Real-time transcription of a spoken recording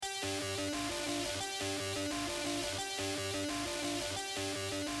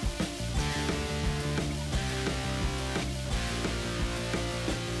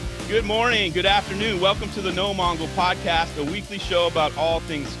Good morning, good afternoon. Welcome to the No Mongol Podcast, a weekly show about all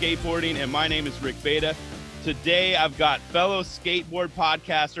things skateboarding. And my name is Rick Beta. Today, I've got fellow skateboard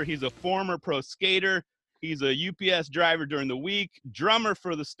podcaster. He's a former pro skater. He's a UPS driver during the week, drummer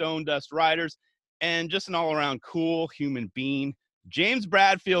for the Stone Dust Riders, and just an all-around cool human being. James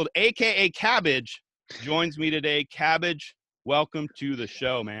Bradfield, a.k.a. Cabbage, joins me today. Cabbage, welcome to the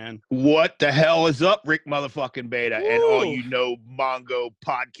show, man. What the hell is up, Rick motherfucking Beta, Woo! and all you No Mongo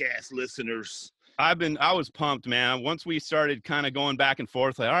podcast listeners? I was pumped, man. Once we started kind of going back and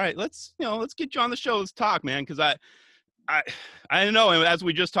forth, like, all right, let's get you on the show. Let's talk, man. Cause I don't know. And as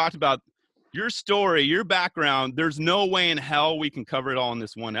we just talked about your story, your background, there's no way in hell we can cover it all in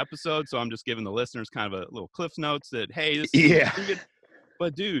this one episode. So I'm just giving the listeners kind of a little Cliff Notes that, hey, this is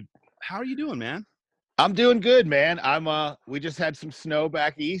But dude, how are you doing, man? I'm doing good, man. We just had some snow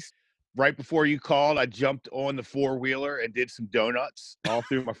back east. Right before you called, I jumped on the four-wheeler and did some donuts all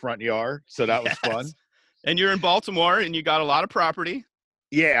through my front yard. So that was fun. And you're in Baltimore and you got a lot of property.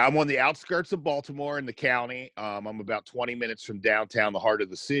 Yeah, I'm on the outskirts of Baltimore in the county. I'm about 20 minutes from downtown, the heart of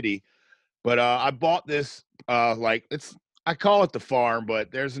the city. But I bought this, I call it the farm,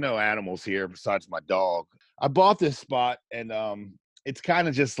 but there's no animals here besides my dog. I bought this spot and it's kind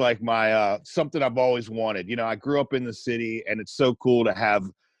of just like my something I've always wanted. You know, I grew up in the city and it's so cool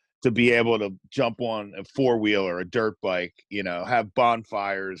to be able to jump on a four-wheeler, a dirt bike, you know, have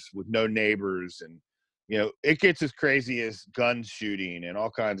bonfires with no neighbors. And, you know, it gets as crazy as gun shooting and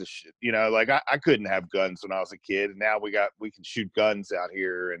all kinds of shit. You know, like I couldn't have guns when I was a kid. And now we can shoot guns out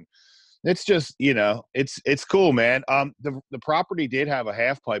here. And it's just, you know, it's cool, man. The property did have a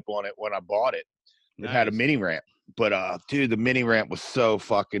half pipe on it when I bought it. It had a mini ramp. But dude, the mini ramp was so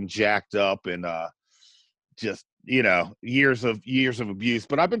fucking jacked up and just, you know, years of abuse.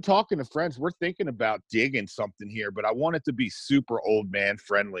 But I've been talking to friends. We're thinking about digging something here, but I want it to be super old man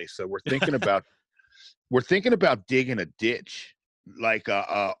friendly. So we're thinking about digging a ditch, like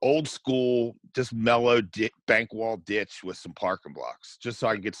a old school, just mellow bank wall ditch with some parking blocks, just so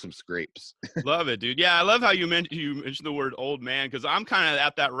I can get some scrapes. Love it, dude. Yeah, I love how you mentioned the word old man, because I'm kind of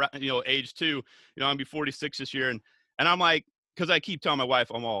at that age too. You know, I'm be 46 this year, and I'm like, because I keep telling my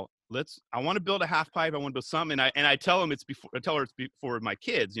wife, I want to build a half pipe. I want to build something, and I tell her it's before my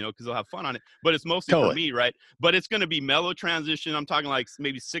kids, you know, because they'll have fun on it. But it's mostly for me, right? But it's going to be mellow transition. I'm talking like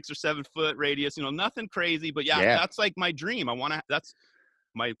maybe 6 or 7 foot radius, you know, nothing crazy. But yeah. That's like my dream. That's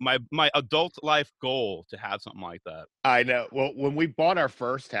my adult life goal, to have something like that. I know. Well, when we bought our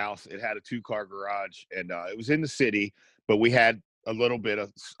first house, it had a 2-car garage, and it was in the city, but we had a little bit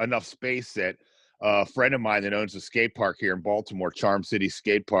of enough space that a friend of mine that owns a skate park here in Baltimore, Charm City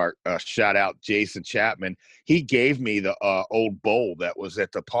Skate Park, shout out Jason Chapman. He gave me the old bowl that was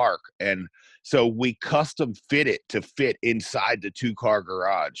at the park, and so we custom fit it to fit inside the 2-car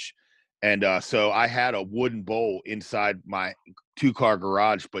garage. And so I had a wooden bowl inside my 2-car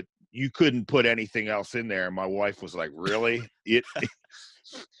garage, but you couldn't put anything else in there. And my wife was like, really?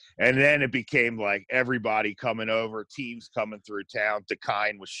 And then it became like everybody coming over, teams coming through town.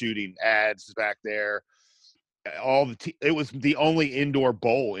 Dakine was shooting ads back there. It was the only indoor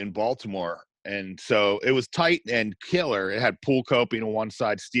bowl in Baltimore. And so it was tight and killer. It had pool coping on one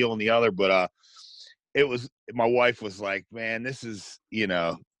side, steel on the other. But my wife was like, man, this is, you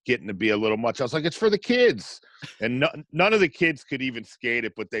know, getting to be a little much. I was like, it's for the kids. And none of the kids could even skate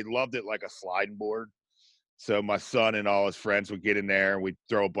it, but they loved it like a sliding board. So my son and all his friends would get in there and we'd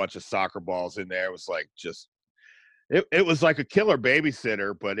throw a bunch of soccer balls in there. It was like it was like a killer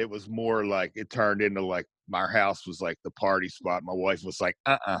babysitter, but it was more like it turned into like my house was like the party spot. My wife was like,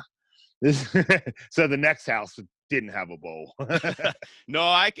 So the next house didn't have a bowl. No,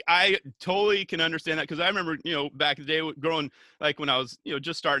 I totally can understand that, because I remember, you know, back in the day growing, like when I was, you know,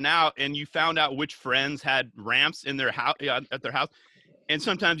 just starting out, and you found out which friends had ramps in their house, at their house. And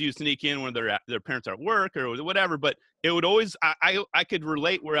sometimes you sneak in when their parents are at work or whatever, but it would always, I could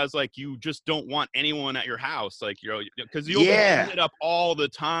relate, whereas like you just don't want anyone at your house, like, you know, because you'll get hit up all the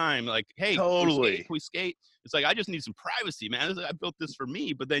time, like, hey, totally. Can we skate? It's like, I just need some privacy, man. I built this for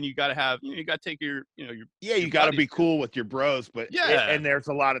me, but then you got to have, you know, you got to take your, you know, you got to be cool with your bros, but and there's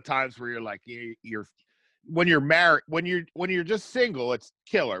a lot of times where you're like, when you're married, when you're just single, it's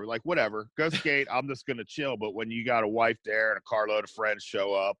killer. Like, whatever, go skate. I'm just going to chill. But when you got a wife there and a carload of friends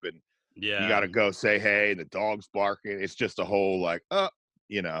show up and you got to go say, hey, the dog's barking. It's just a whole like,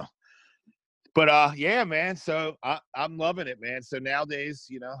 you know, but yeah, man. So I'm loving it, man. So nowadays,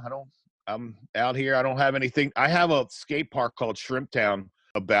 you know, I'm out here. I don't have anything. I have a skate park called Shrimptown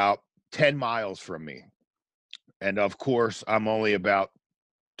about 10 miles from me. And of course, I'm only about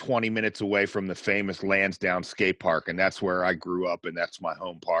 20 minutes away from the famous Lansdowne skate park. And that's where I grew up. And that's my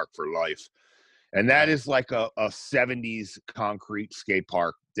home park for life. And that is like a 70s concrete skate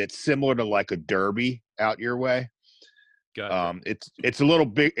park that's similar to like a Derby out your way. Gotcha. It's a little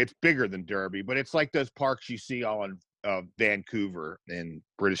big. It's bigger than Derby, but it's like those parks you see on Vancouver in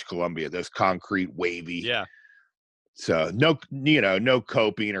British Columbia, those concrete wavy. Yeah. So no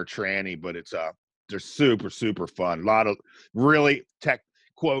coping or tranny, but they're super, super fun. A lot of really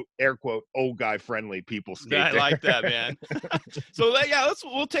quote, air quote, old guy friendly people skate I there. like that, man. So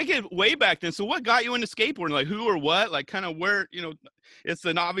we'll take it way back then. So what got you into skateboarding? Like who or what? Like kind of where, it's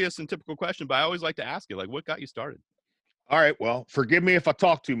an obvious and typical question, but I always like to ask you, like, what got you started? All right. Well, forgive me if I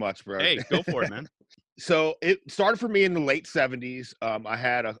talk too much, bro. Hey, go for it, man. So it started for me in the late 70s. I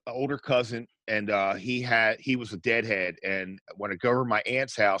had an older cousin, and he was a deadhead. And when I go over to my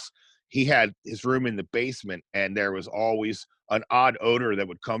aunt's house, he had his room in the basement, and there was always an odd odor that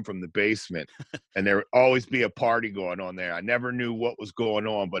would come from the basement, and there would always be a party going on there. I never knew what was going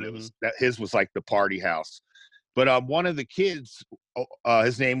on, but it was that his was like the party house. But one of the kids,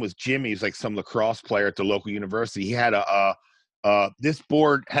 his name was Jimmy. He's like some lacrosse player at the local university. He had this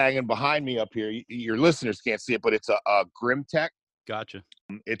board hanging behind me up here. Your listeners can't see it, but it's a Grimtech. Gotcha.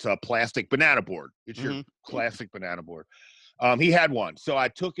 It's a plastic banana board. It's your classic banana board. He had one. So I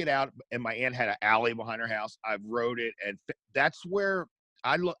took it out, and my aunt had an alley behind her house. I rode it, and that's where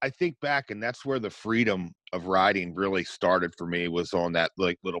I think back, and that's where the freedom of riding really started for me, was on that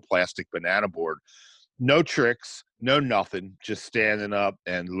like little plastic banana board. No tricks, no nothing, just standing up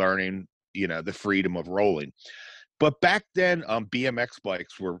and learning, the freedom of rolling. But back then, BMX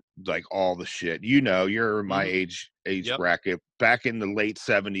bikes were like all the shit. You're my age bracket. Back in the late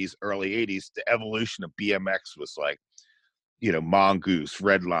 70s, early 80s, the evolution of BMX was like, Mongoose,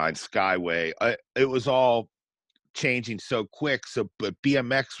 Redline, Skyway. It was all changing so quick. But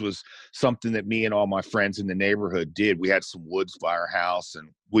BMX was something that me and all my friends in the neighborhood did. We had some woods by our house, and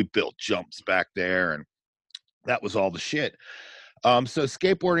we built jumps back there, and that was all the shit. So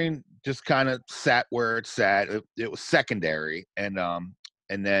skateboarding just kind of sat where it sat. It was secondary, and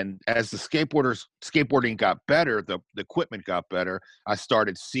then as the skateboarding got better, the equipment got better. I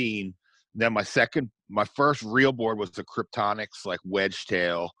started seeing. Then my first real board was the Kryptonics, like wedge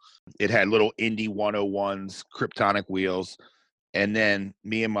tail. It had little Indy 101s, Kryptonic wheels. And then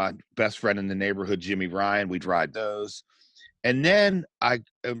me and my best friend in the neighborhood, Jimmy Ryan, we'd ride those. And then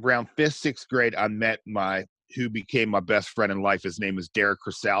around 5th, 6th grade, I met who became my best friend in life. His name is Derek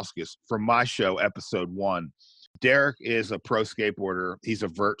Krasauskas from my show, episode 1. Derek is a pro skateboarder. He's a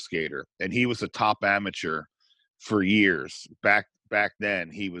vert skater, and he was a top amateur for years. Back then,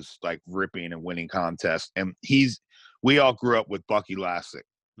 he was like ripping and winning contests. And we all grew up with Bucky Lassick.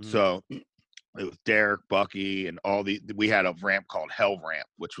 So it was Derek, Bucky, and we had a ramp called Hell Ramp,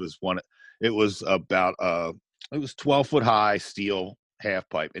 which was it was about, it was 12-foot high steel half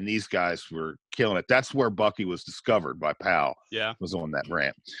pipe, and these guys were killing it. That's where Bucky was discovered by Powell. Yeah. Was on that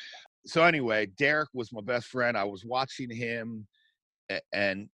ramp. So anyway, Derek was my best friend. I was watching him,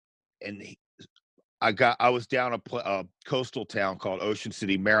 and I was down a coastal town called Ocean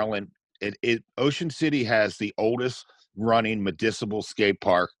City, Maryland. Ocean City has the oldest running medicinal skate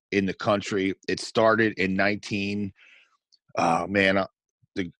park in the country. It started in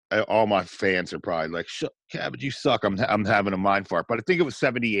all my fans are probably like, Cabot, you suck. I'm having a mind fart, but I think it was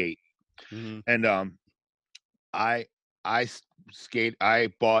 78. And I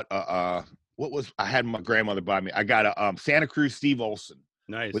bought I had my grandmother buy me. I got a Santa Cruz Steve Olson.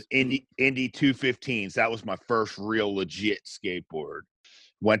 Nice. With Indy 215s. That was my first real legit skateboard.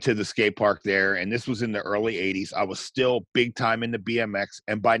 Went to the skate park there, and this was in the early 80s. I was still big time into BMX,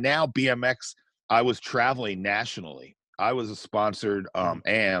 and by now BMX, I was traveling nationally. I was a sponsored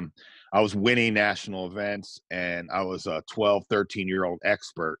AM. I was winning national events, and I was a 12, 13-year-old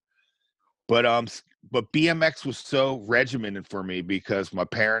expert. But BMX was so regimented for me because my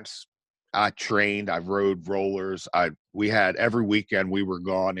parents, I trained, I rode rollers. We had every weekend we were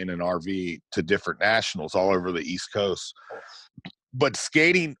gone in an RV to different nationals all over the East Coast. But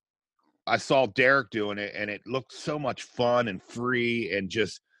skating, I saw Derek doing it, and it looked so much fun and free, and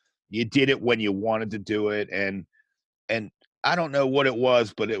just you did it when you wanted to do it. And I don't know what it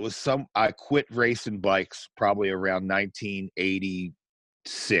was, but it was I quit racing bikes probably around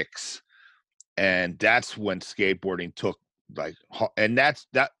 1986, and that's when skateboarding took. And that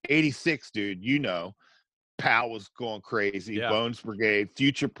 86, dude, Powell was going crazy. Yeah. Bones Brigade,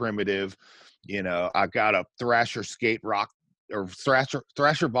 Future Primitive. I got a Thrasher Skate Rock or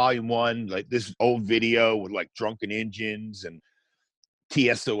Thrasher Volume 1, like this old video with like Drunken Engines and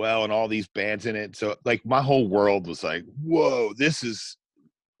TSOL and all these bands in it. So like my whole world was like, whoa, this is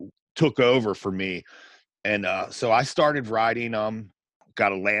took over for me. And so I started riding,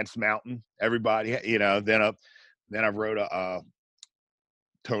 got a Lance Mountain, everybody, then I rode a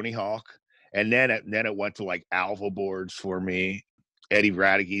Tony Hawk. And then it went to like Alva boards for me, Eddie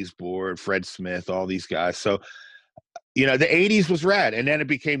Radige's board, Fred Smith, all these guys. So, the 80s was rad. And then it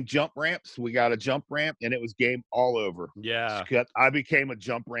became jump ramps. We got a jump ramp and it was game all over. Yeah. I became a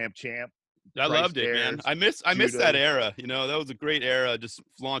jump ramp champ. I loved it, man. I miss that era. That was a great era, just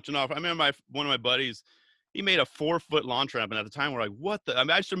launching off. I remember one of my buddies, he made a 4-foot launch ramp, and at the time we're like, what the? I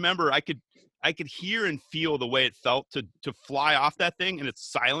mean, I just remember I could hear and feel the way it felt to fly off that thing, and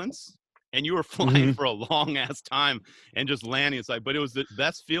it's silence, and you were flying for a long ass time and just landing. It's like, but it was the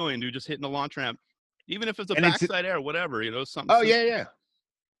best feeling, dude, just hitting the launch ramp, even if it's a backside air, whatever, something. Oh yeah.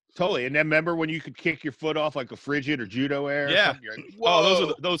 Totally. And then remember when you could kick your foot off like a frigid or judo air? Yeah.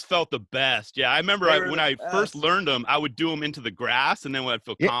 Like, those felt the best. Yeah. I remember when I first learned them, I would do them into the grass, and then when I'd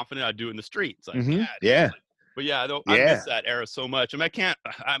feel confident, I'd do it in the street. It's like, yeah. But yeah, I miss that era so much. I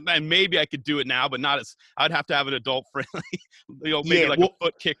mean, maybe I could do it now, but not as, I'd have to have an adult friendly, maybe a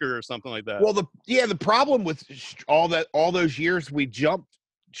foot kicker or something like that. Well, the problem with all those years we jumped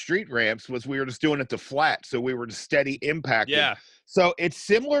street ramps was we were just doing it to flat. So we were just steady impacting. Yeah. So it's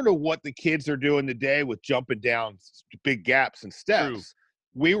similar to what the kids are doing today with jumping down big gaps and steps. True.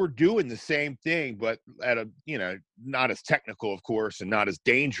 We were doing the same thing, but at a, not as technical, of course, and not as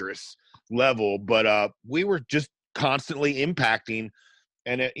dangerous level, but we were just constantly impacting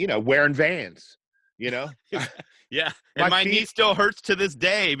and, wearing Vans, Yeah. And my knee still hurts to this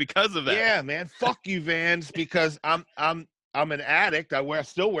day because of that. Yeah, man. Fuck you, Vans, because I'm an addict. I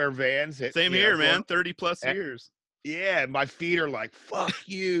still wear Vans. Same here, man. 30 plus years. Yeah, my feet are like, fuck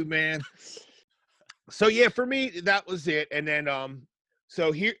you, man. So yeah, for me, that was it. And then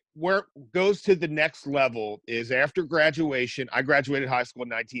so here where it goes to the next level is after graduation. I graduated high school in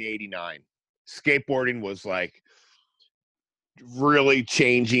 1989. Skateboarding was like really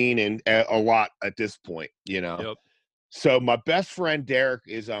changing and a lot at this point, Yep. So my best friend Derek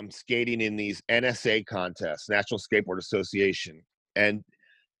is skating in these NSA contests, National Skateboard Association, and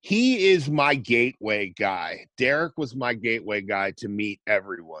he is my gateway guy. Derek was my gateway guy to meet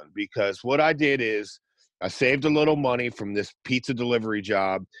everyone, because what I did is I saved a little money from this pizza delivery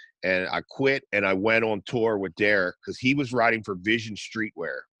job, and I quit and I went on tour with Derek because he was riding for Vision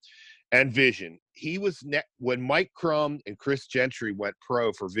Streetwear and Vision. He was when Mike Crum and Chris Gentry went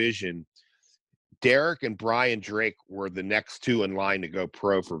pro for Vision. Derek and Brian Drake were the next two in line to go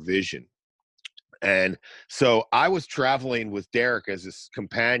pro for Vision. And so I was traveling with Derek as his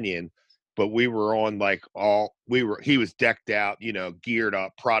companion, but we were on he was decked out, geared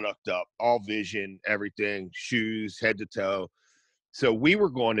up, product up, all Vision, everything, shoes, head to toe. So we were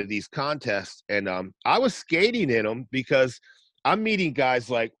going to these contests, and I was skating in them because I'm meeting guys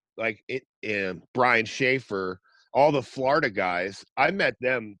like Brian Schaefer, all the Florida guys. I met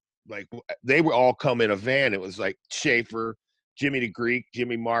them, like they were all come in a van. It was like Schaefer, Jimmy the Greek,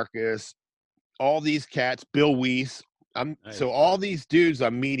 Jimmy Marcus, all these cats, Bill Weiss. Nice. So all these dudes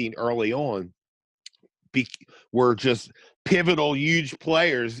I'm meeting early on were just pivotal, huge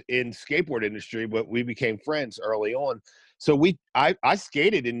players in skateboard industry, but we became friends early on. So I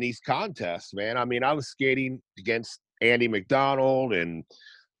skated in these contests, man. I mean, I was skating against Andy McDonald and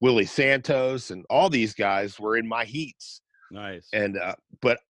Willie Santos, and all these guys were in my heats. Nice. And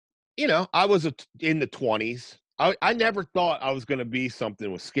but I was in the 20s. I never thought I was going to be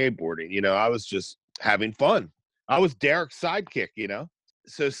something with skateboarding. I was just having fun. I was Derek's sidekick,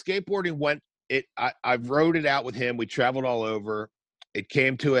 So skateboarding I rode it out with him. We traveled all over. It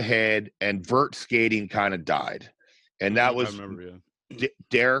came to a head, and vert skating kind of died. And that was, I remember, yeah.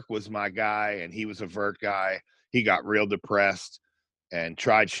 Derek was my guy, and he was a vert guy. He got real depressed and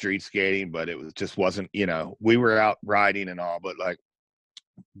tried street skating, but just wasn't, we were out riding and all, but like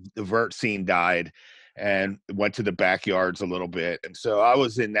the vert scene died and went to the backyards a little bit. And so I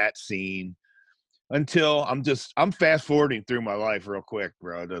was in that scene until I'm fast forwarding through my life real quick,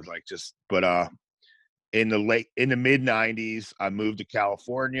 bro. In the mid 90s, I moved to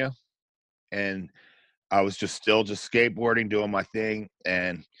California, and I was still skateboarding, doing my thing.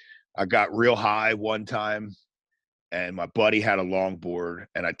 And I got real high one time, and my buddy had a longboard,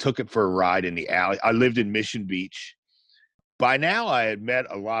 and I took it for a ride in the alley. I lived in Mission Beach. By now I had met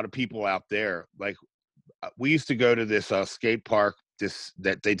a lot of people out there. Like we used to go to this skate park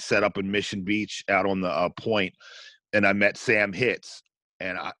that they'd set up in Mission Beach out on the point, and I met Sam Hitz,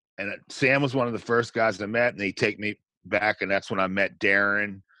 and Sam was one of the first guys I met, and they take me back, and that's when I met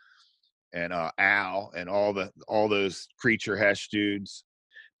Darren and Al and all those Creature Hesh dudes.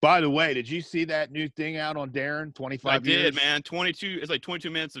 By the way, did you see that new thing out on Darren? 25 years. I did, man. 22. It's like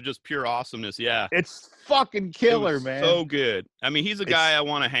 22 minutes of just pure awesomeness. Yeah. It's fucking killer, It was man. so good. I mean, he's a guy I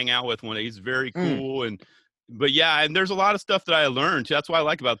want to hang out with one day. He's very cool. But yeah, and there's a lot of stuff that I learned. That's what I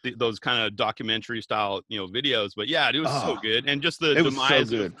like about those kind of documentary style, videos. But yeah, it was so good. And just the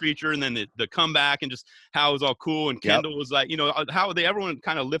demise of Creature, and then the comeback, and just how it was all cool. And Kendall was like, how everyone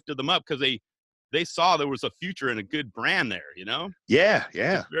kind of lifted them up because they saw there was a future and a good brand there, Yeah.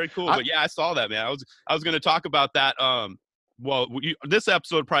 Very cool. But yeah, I saw that, man. I was going to talk about that. This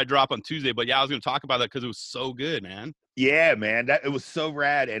episode would probably drop on Tuesday, but yeah, I was going to talk about that because it was so good, man. Yeah, man, it was so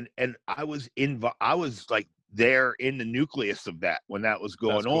rad. And I was like there in the nucleus of that when that was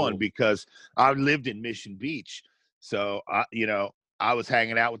going on, because I lived in Mission Beach. So I was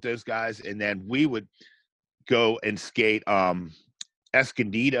hanging out with those guys, and then we would go and skate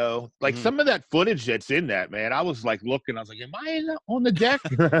Escondido, like some of that footage that's in that, man. I was like looking, I was like, am I on the deck?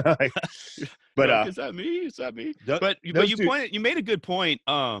 But is that me? But you made a good point,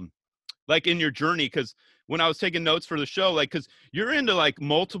 like in your journey, because when I was taking notes for the show, like, because you're into like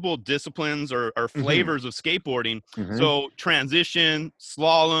multiple disciplines or flavors of skateboarding. So transition,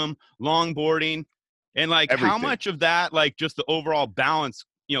 slalom, longboarding, and like everything. How much of that, like just the overall balance,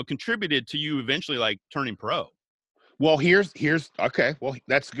 contributed to you eventually like turning pro? Well, here's okay. Well,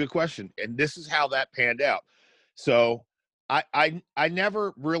 that's a good question, and this is how that panned out. So, I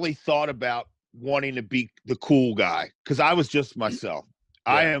never really thought about wanting to be the cool guy because I was just myself.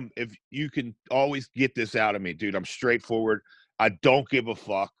 Yeah. I am. If you can always get this out of me, dude, I'm straightforward. I don't give a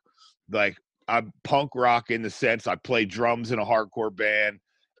fuck. Like, I'm punk rock in the sense I play drums in a hardcore band.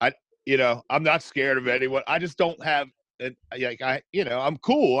 I'm not scared of anyone. I just don't have. I'm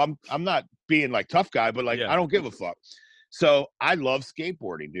cool. I'm not being like tough guy, but I don't give a fuck. So I love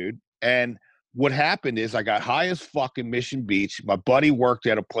skateboarding, dude. And what happened is I got high as fuck in Mission Beach. My buddy worked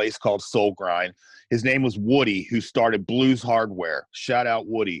at a place called Soul Grind. His name was Woody, who started Blues Hardware. Shout out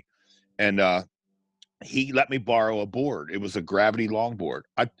Woody. And he let me borrow a board. It was a gravity longboard.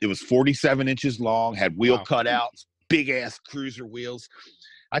 It was 47 inches long, had wheel cutouts, big ass cruiser wheels.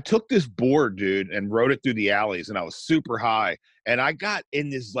 I took this board, dude, and rode it through the alleys, and I was super high. And I got in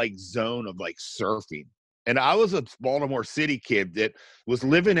this like zone of like surfing. And I was a Baltimore City kid that was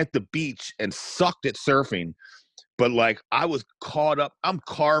living at the beach and sucked at surfing. But like I was caught up. I'm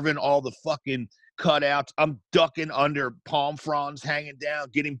carving all the fucking cutouts. I'm ducking under palm fronds hanging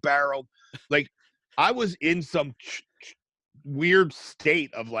down, getting barreled. Like I was in some weird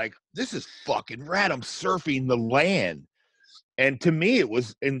state of like, this is fucking rad. I'm surfing the land. And to me, it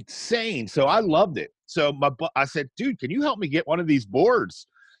was insane. So I loved it. So I said, dude, can you help me get one of these boards?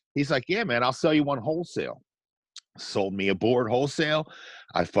 He's like, yeah, man, I'll sell you one wholesale. Sold me a board wholesale.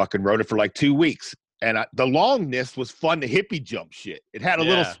 I fucking rode it for like 2 weeks. And the longness was fun to hippie jump shit. It had a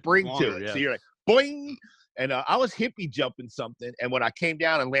little spring to it. Yeah. So you're like, boing. And I was hippie jumping something. And when I came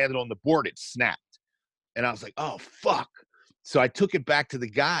down and landed on the board, it snapped. And I was like, oh, fuck. So I took it back to the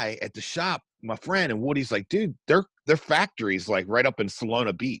guy at the shop, my friend, and Woody's like, dude, their factory's like right up in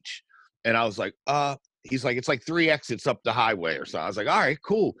Solona Beach. And I was like, he's like, it's like 3 exits up the highway or something. I was like, all right,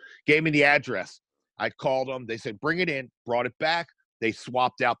 cool. Gave me the address. I called them. They said, bring it in, brought it back. They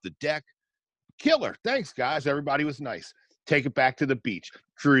swapped out the deck. Killer. Thanks, guys. Everybody was nice. Take it back to the beach.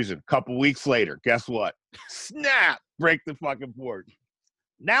 Cruising. Couple weeks later, guess what? Snap. Break the fucking board.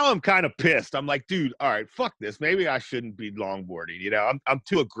 Now I'm kind of pissed. I'm like, dude, all right, fuck this. Maybe I shouldn't be longboarding. I'm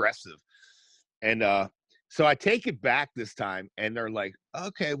too aggressive. And so I take it back this time, and they're like,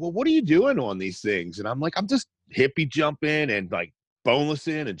 okay, well, what are you doing on these things? And I'm like, I'm just hippie jumping and like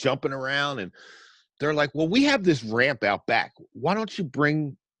bonelessing and jumping around. And they're like, well, we have this ramp out back. Why don't you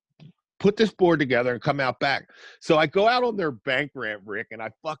put this board together and come out back? So I go out on their bank ramp, Rick, and I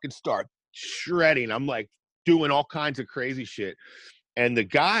fucking start shredding. I'm like doing all kinds of crazy shit. And the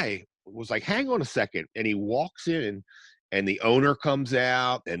guy was like, hang on a second. And he walks in, and the owner comes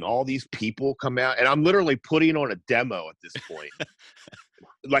out, and all these people come out. And I'm literally putting on a demo at this point,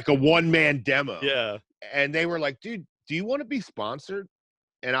 like a one-man demo. Yeah. And they were like, dude, do you want to be sponsored?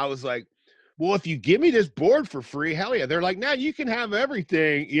 And I was like, well, if you give me this board for free, hell yeah. They're like, now you can have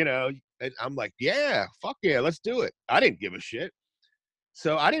everything, And I'm like, yeah, fuck yeah, let's do it. I didn't give a shit.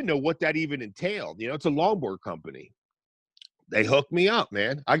 So I didn't know what that even entailed. It's a longboard company. They hooked me up,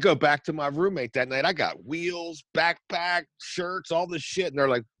 man. I go back to my roommate that night. I got wheels, backpack, shirts, all this shit. And they're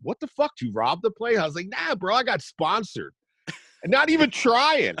like, what the fuck? You robbed the place? I was like, nah, bro, I got sponsored. And not even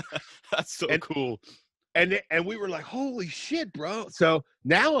trying. That's so cool. And we were like, holy shit, bro. So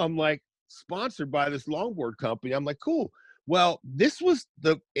now I'm like sponsored by this longboard company. I'm like, cool. Well, this was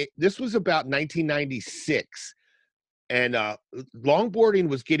about 1996. and longboarding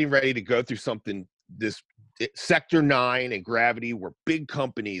was getting ready to go through something. Sector 9 and Gravity were big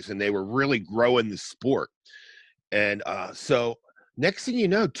companies, and they were really growing the sport. And so next thing you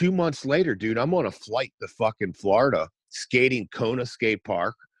know, 2 months later, dude, I'm on a flight to fucking Florida, skating Kona Skate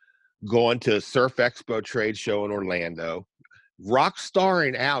Park, going to Surf Expo trade show in Orlando, rock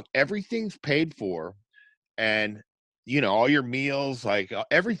starring out. Everything's paid for, and all your meals, like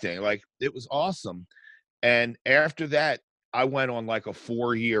everything, like it was awesome. And after that, I went on like a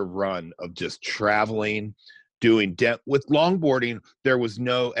 4-year run of just traveling, doing with longboarding. There was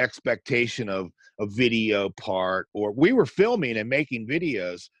no expectation of a video part, or we were filming and making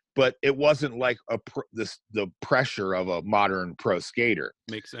videos, but it wasn't like the pressure of a modern pro skater.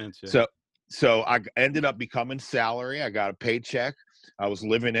 Makes sense. Yeah. So I ended up becoming salary. I got a paycheck. I was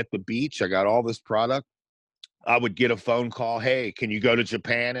living at the beach. I got all this product. I would get a phone call. Hey, can you go to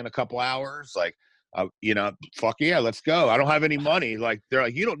Japan in a couple hours? Like, fuck yeah, let's go. I don't have any money. Like, they're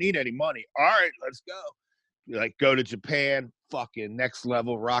like, you don't need any money. All right, let's go. Like, go to Japan, fucking next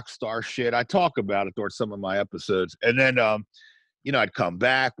level rock star shit. I talk about it towards some of my episodes. And then, I'd come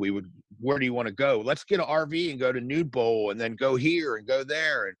back. Where do you want to go? Let's get an RV and go to Nude Bowl, and then go here and go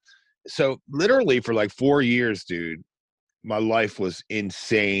there. And so literally for like 4 years, dude, my life was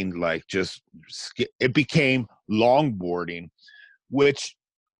insane. Like, it became longboarding, which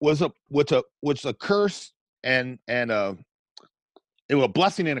was a curse and it was a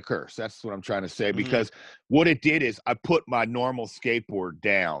blessing and a curse. That's what I'm trying to say. Because what it did is I put my normal skateboard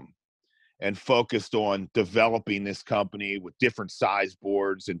down and focused on developing this company with different size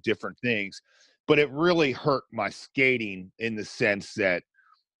boards and different things. But it really hurt my skating in the sense that,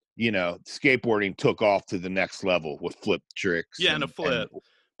 skateboarding took off to the next level with flip tricks. Yeah, and a flip.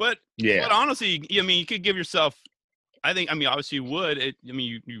 But honestly, you could give yourself, obviously you would.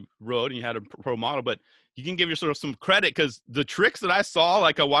 You rode and you had a pro model, but you can give yourself some credit, because the tricks that I saw,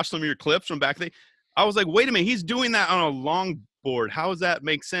 like I watched some of your clips from back then, I was like, wait a minute, he's doing that on a longboard. How does that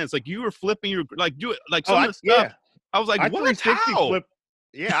make sense? Like, you were flipping your, like, do it, like some of the stuff. Yeah. I was like, what? How? Flip.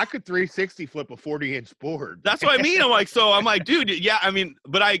 Yeah, I could 360 flip a 40-inch board. That's what I mean. I'm like, dude, yeah,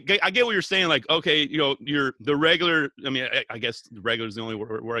 but I get what you're saying. Like, okay, you're the regular, I guess the regular is the only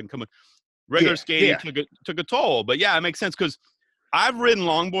word where I can come in. Regular skating took a toll. But yeah, it makes sense, because I've ridden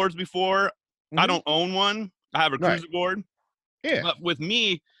longboards before. I don't own one. I have a cruiser board. Yeah. But with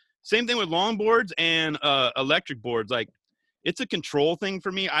me, same thing with longboards and electric boards. Like, it's a control thing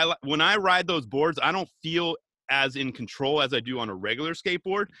for me. When I ride those boards, I don't feel as in control as I do on a regular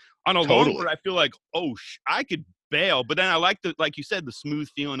skateboard. On a longboard, I feel like, I could bail. But then I like like you said, the smooth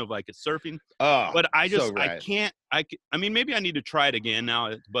feeling of like it's surfing. But I can't. Maybe I need to try it again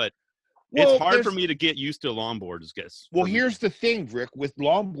now. But it's hard for me to get used to longboards, I guess. Well, here's the thing, Rick. With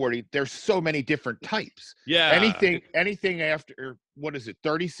longboarding, there's so many different types. Yeah. Anything after,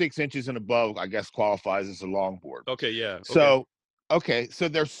 36 inches and above, I guess, qualifies as a longboard. Okay, yeah. Okay. So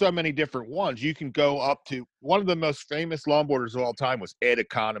there's so many different ones. You can go up to, one of the most famous longboarders of all time was Ed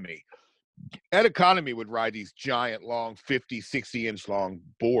Economy. Ed Economy would ride these giant, long, 50, 60-inch long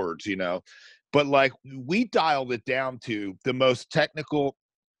boards, But, like, we dialed it down to the most technical,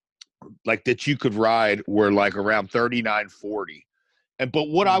 like, that you could ride were like around 39, 40. But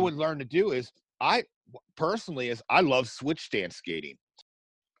what I would learn to do is, I love switch stance skating.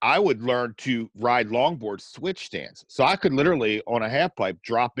 I would learn to ride longboard switch stance. So I could literally, on a half pipe,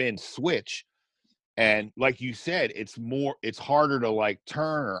 drop in, switch. And like you said, it's harder to like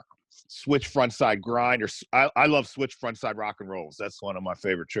turn or switch front side grind. Or I love switch front side rock and rolls. That's one of my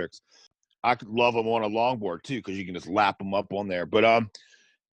favorite tricks. I could love them on a longboard too, because you can just lap them up on there. But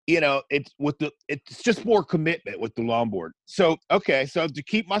it's just more commitment with the longboard. So to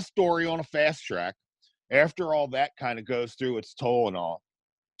keep my story on a fast track, after all that kind of goes through its toll and all,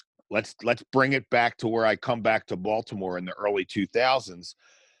 let's bring it back to where I come back to Baltimore in the early 2000s.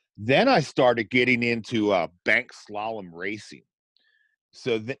 Then I started getting into bank slalom racing.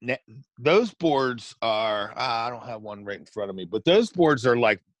 So those boards are, I don't have one right in front of me, but those boards are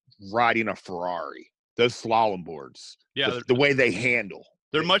like riding a Ferrari. Those slalom boards. Yeah. The way they handle.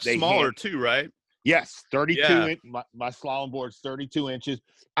 They're much smaller too, right? Yes, 32 my slalom board's 32 inches.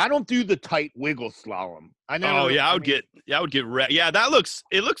 I don't do the tight wiggle slalom. I would get wrecked. Yeah,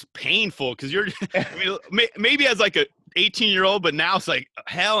 it looks painful, because you're maybe as like a 18-year-old, but now it's like,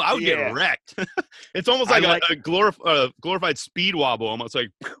 hell, I would get wrecked. It's almost like a glorified speed wobble, almost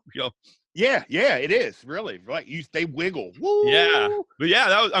like, Yeah, it is really right. They wiggle. Woo! Yeah, but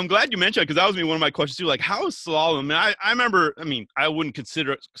yeah, I'm glad you mentioned it, because that was one of my questions too. Like, how is slalom? And I remember, I wouldn't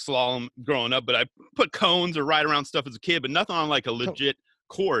consider it slalom growing up, but I put cones or ride around stuff as a kid, but nothing on like a legit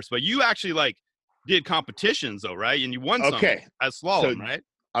course. But you actually, like, did competitions though, right? And you won some Okay, at so slalom, right?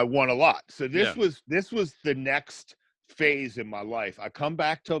 I won a lot. So Yeah. this was the next phase in my life. I come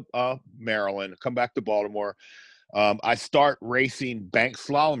back to Maryland, come back to Baltimore. I start racing bank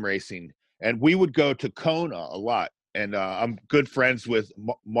slalom racing, and we would go to Kona a lot. And I'm good friends with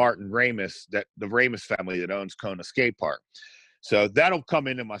Martin Ramus, that the Ramus family that owns Kona Skate Park. So that'll come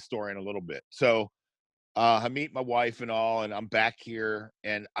into my story in a little bit. So I meet my wife and all, and I'm back here,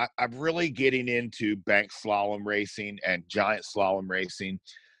 and I'm really getting into bank slalom racing and giant slalom racing.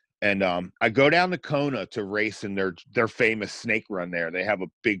 And I go down to Kona to race in their famous snake run there. They have a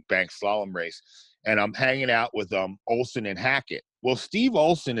big bank slalom race, and I'm hanging out with Olson and Hackett. Well, Steve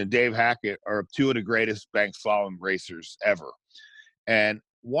Olson and Dave Hackett are two of the greatest bank slalom racers ever. And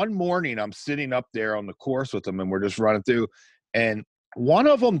one morning, I'm sitting up there on the course with them, and we're just running through, and one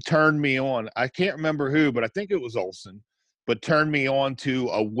of them turned me on. I can't remember who, but I think it was Olson, but turned me on to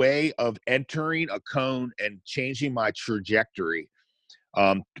a way of entering a cone and changing my trajectory,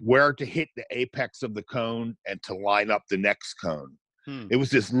 where to hit the apex of the cone and to line up the next cone. It was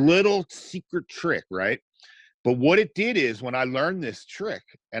this little secret trick, right? But what it did is when I learned this trick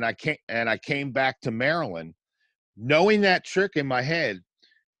and I came back to Maryland, knowing that trick in my head,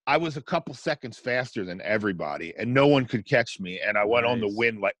 I was a couple seconds faster than everybody, and no one could catch me. And I went on to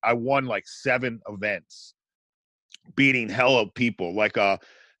win. Like I won like 7 events, beating hella people. Like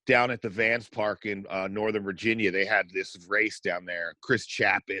down at the Vans Park in Northern Virginia, they had this race down there. Chris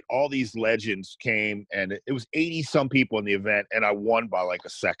Chappett, all these legends came, and it was 80 some people in the event, and I won by like a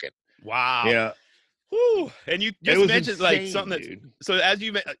second. Wow. Yeah. Whew. And you just mentioned insane, like something that's so as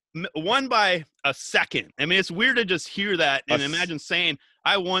you won by a second. I mean, it's weird to just hear that and imagine saying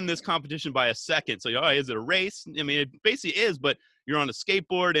I won this competition by a second. So, is it a race? I mean, it basically is, but you're on a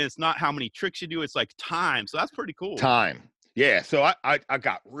skateboard and it's not how many tricks you do. It's like time. So that's pretty cool. Time. Yeah. So I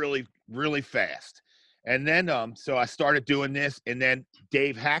got really, really fast. And then, so I started doing this, and then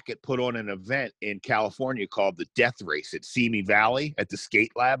Dave Hackett put on an event in California called the Death Race at Simi Valley at the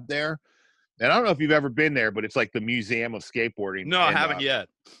Skate Lab there. And I don't know if you've ever been there, but it's like the museum of skateboarding. No, I haven't yet.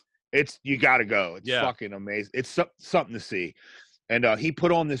 You got to go. It's fucking amazing. It's something to see. And he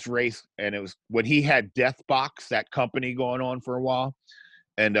put on this race, and it was when he had Deathbox, that company, going on for a while.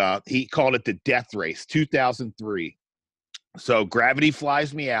 And he called it the Death Race, 2003. So Gravity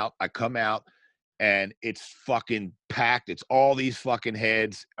flies me out. I come out, and it's fucking packed. It's all these fucking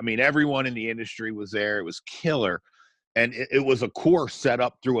heads. I mean, everyone in the industry was there. It was killer. And it was a course set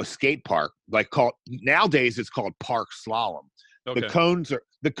up through a skate park, nowadays it's called park slalom. Okay.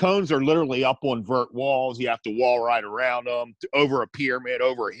 The cones are literally up on vert walls. You have to wall ride around them, over a pyramid,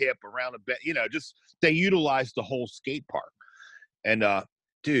 over a hip, around a bed. Just they utilize the whole skate park. And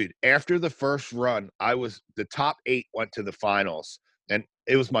dude, after the first run, the top 8 went to the finals, and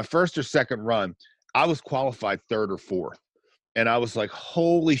it was my first or second run. I was qualified 3rd or 4th, and I was like,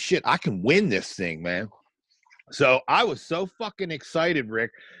 holy shit, I can win this thing, man. So I was so fucking excited,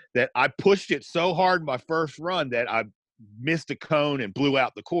 Rick, that I pushed it so hard my first run that I missed a cone and blew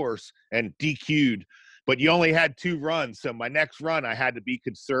out the course and DQ'd. But you only had 2 runs, so my next run I had to be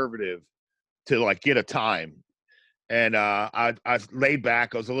conservative to like get a time. And I laid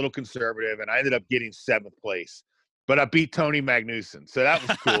back. I was a little conservative, and I ended up getting 7th place. But I beat Tony Magnuson, so that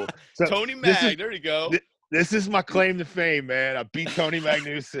was cool. So Tony Mag, there you go. This is my claim to fame, man. I beat Tony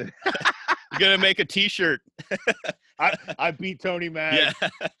Magnuson. You're gonna make a T-shirt. I beat Tony Mag.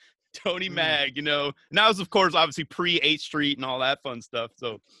 Yeah, Tony Mag. And that was, of course, obviously pre 8th Street and all that fun stuff.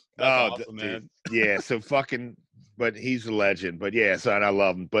 So that's awesome, man. Yeah. So but he's a legend. But yeah, so and I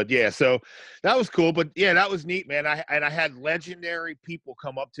love him. But yeah, so that was cool. But yeah, that was neat, man. I had legendary people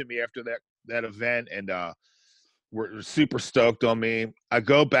come up to me after that event, and were super stoked on me. I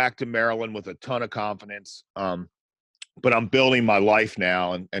go back to Maryland with a ton of confidence. But I'm building my life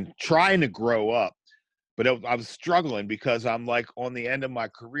now and trying to grow up. But I was struggling because I'm like on the end of my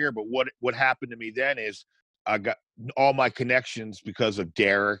career. But what happened to me then is I got all my connections because of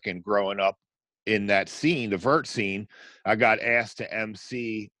Derek and growing up in that scene, the vert scene. I got asked to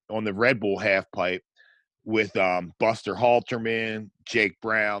MC on the Red Bull half pipe with Buster Halterman, Jake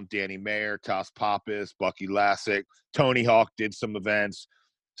Brown, Danny Mayer, Toss Pappas, Bucky Lassick. Tony Hawk did some events.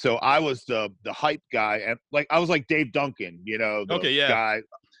 So I was the hype guy, and I was like Dave Duncan, the guy.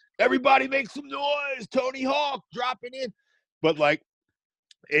 Everybody make some noise, Tony Hawk dropping in. But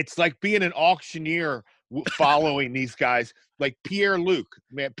it's like being an auctioneer following these guys, like Pierre-Luc,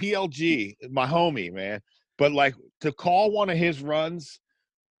 man, PLG, my homie, man. But to call one of his runs,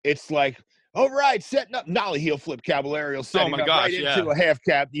 it's like, all right, setting up nollie heel flip caballero, setting up right into a half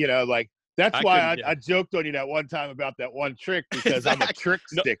cap, That's I why couldn't get I joked on you that one time about that one trick because I'm a exactly. trick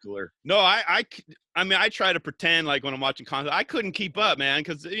No, stickler. no, I mean, I try to pretend like when I'm watching content, I couldn't keep up, man,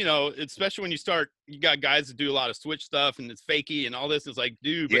 because you know, especially when you got guys that do a lot of Switch stuff and it's fakey and all this. It's like,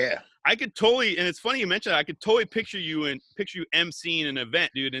 dude, but Yeah. I could totally, and it's funny you mentioned that, I could totally picture you emceeing an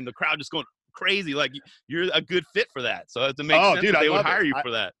event, dude, and the crowd just going crazy. Like you're a good fit for that. So it makes Oh, sense dude, that I they would love it. hire you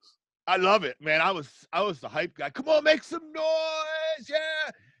for that. I love it, man. I was the hype guy. Come on, make some noise,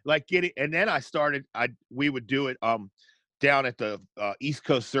 yeah. Like getting, and then we would do it down at the East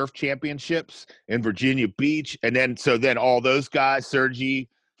Coast Surf Championships in Virginia Beach, and then all those guys, Sergi,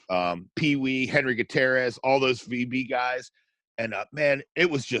 Pee Wee, Henry Gutierrez, all those VB guys, and man, it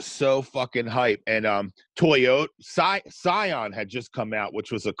was just so fucking hype. And Toyota Scion had just come out,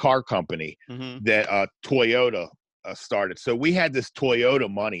 which was a car company that Toyota started. So we had this Toyota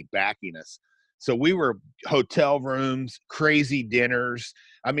money backing us. So we were hotel rooms, crazy dinners.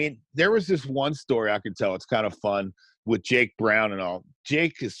 I mean, there was this one story I could tell. It's kind of fun with Jake Brown and all.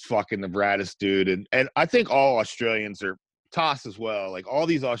 Jake is fucking the raddest dude. And I think all Australians are, Toss as well. Like all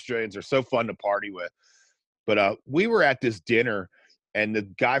these Australians are so fun to party with. But we were at this dinner and the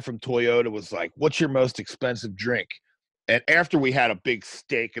guy from Toyota was like, "What's your most expensive drink?" And after we had a big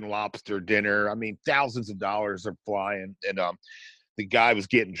steak and lobster dinner, I mean, thousands of dollars are flying. And the guy was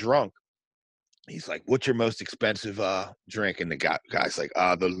getting drunk. He's like, "What's your most expensive drink?" And the guy's like,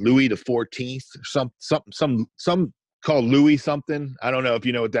 "The Louis the 14th or some called Louis something. I don't know if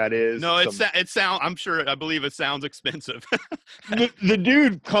you know what that is." No, I believe it sounds expensive. The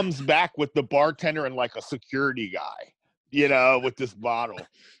dude comes back with the bartender and like a security guy, with this bottle.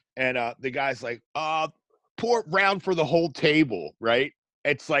 And the guy's like, pour round for the whole table, right?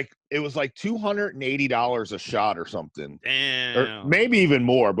 It was like $280 a shot or something. Damn. Or maybe even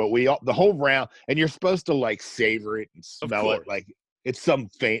more, but the whole round, and you're supposed to like savor it and smell it like it's some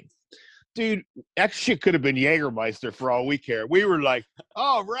faint. Dude, that shit could have been Jägermeister for all we care. We were like,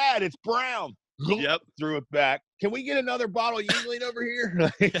 "Oh, rad, it's brown." Yep. Threw it back. Can we get another bottle of Yuengling over here?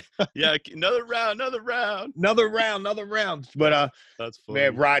 Yeah, another round. Another round. But that's funny.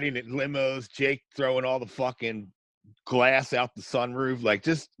 Man, riding in limos, Jake throwing all the fucking glass out the sunroof, like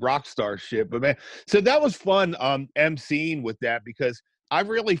just rock star shit. But man, so that was fun emceeing with that because I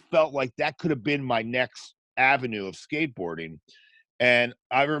really felt like that could have been my next avenue of skateboarding. And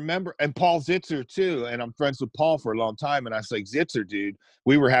I remember, and Paul Zitzer too, and I'm friends with Paul for a long time. And I was like, "Zitzer, dude,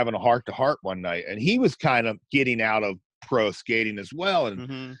 we were having a heart-to-heart one night." And he was kind of getting out of pro skating as well.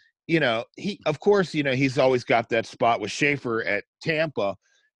 And, of course, he's always got that spot with Schaefer at Tampa,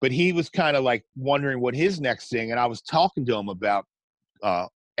 but he was kind of like wondering what his next thing. And I was talking to him about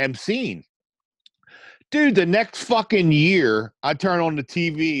emceeing. Dude, the next fucking year, I turn on the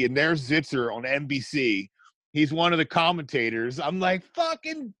TV and there's Zitzer on NBC. He's one of the commentators. I'm like,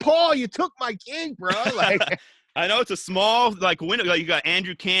 "Fucking Paul, you took my gig, bro." Like, I know it's a small like window. Like you got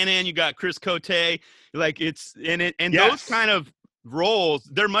Andrew Cannon, you got Chris Cote. Like it's in it, and those kind of roles,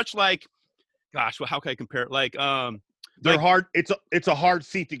 they're much like, gosh, well, how can I compare it? Like, they're hard. It's a hard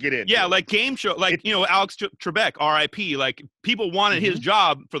seat to get in. Yeah, like game show, like Alex Trebek, R.I.P. Like people wanted his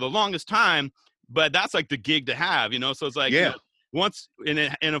job for the longest time, but that's like the gig to have, So it's like, once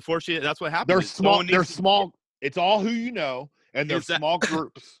and unfortunately, that's what happens. They're small. They're small. It's all who you know, and they're small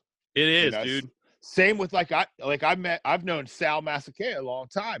groups. It is, dude. Same with I've known Sal Masakea a long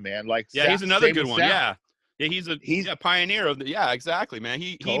time, man. Like, he's another good one. Sal. Yeah, he's a pioneer of the. Yeah, exactly, man.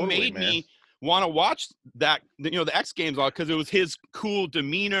 He made me want to watch that. The X Games all because it was his cool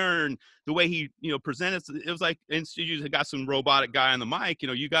demeanor and the way he presented. It was like, and you got some robotic guy on the mic.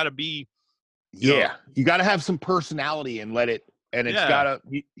 You got to be. You got to have some personality and let it. And it's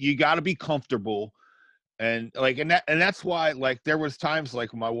you got to be comfortable. And that's why, like, there was times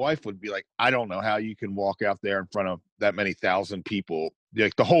like my wife would be like, "I don't know how you can walk out there in front of that many thousand people,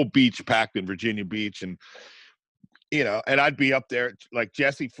 like the whole beach packed in Virginia Beach." And, and I'd be up there like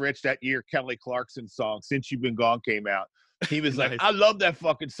Jesse Fritsch that year, Kelly Clarkson song, "Since You've Been Gone" came out. He was like, "I love that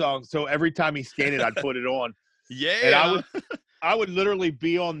fucking song." So every time he skated, I'd put it on. Yeah. And I would literally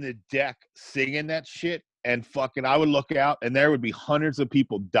be on the deck singing that shit. And fucking, I would look out and there would be hundreds of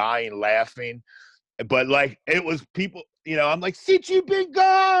people dying, laughing. But like it was people, I'm like, "Since you've been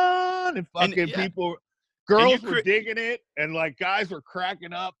gone," and fucking people, girls were digging it, and like guys were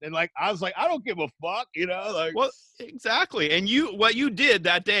cracking up, and like I was like, "I don't give a fuck," like. Well, exactly. And what you did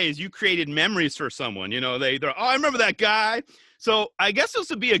that day is you created memories for someone. They're, "Oh, I remember that guy." So I guess this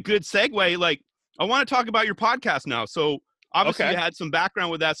would be a good segue. Like I want to talk about your podcast now. So obviously you had some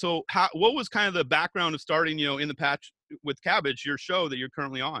background with that. So what was kind of the background of starting, in the patch with Cabbage, your show that you're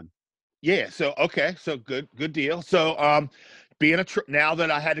currently on? Yeah. So, okay. So good deal. So, now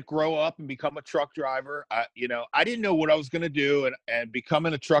that I had to grow up and become a truck driver, I didn't know what I was going to do. And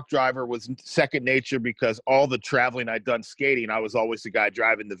becoming a truck driver was second nature because all the traveling I'd done skating, I was always the guy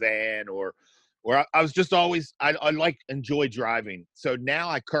driving the van or I was just always, I enjoy driving. So now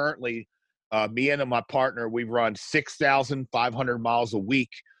I currently, me and my partner, we run 6,500 miles a week.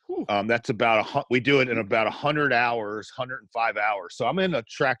 That's we do it in about 100 hours, 105 hours. So I'm in a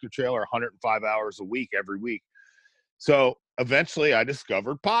tractor trailer 105 hours a week, every week. So eventually I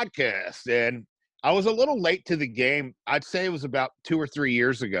discovered podcasts, and I was a little late to the game. I'd say it was about 2 or 3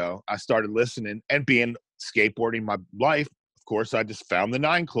 years ago. I started listening and being skateboarding my life. Of course, I just found the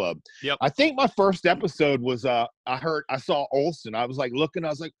Nine Club. Yep. I think my first episode was, I saw Olsen. I was like looking, I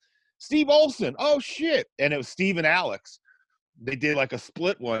was like, Steve Olsen. Oh shit. And it was Steve and Alex. They did like a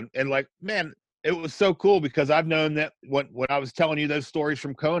split one. And like, man, it was so cool because I've known that when I was telling you those stories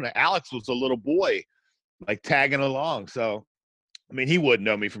from Kona, Alex was a little boy, like tagging along. So, I mean, he wouldn't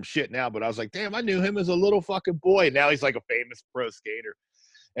know me from shit now, but I was like, damn, I knew him as a little fucking boy. Now he's like a famous pro skater.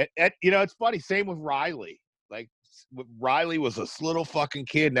 And it's funny. Same with Riley. Like Riley was a little fucking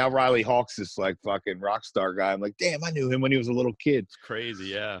kid. Now Riley Hawks is like fucking rock star guy. I'm like, damn, I knew him when he was a little kid. It's crazy.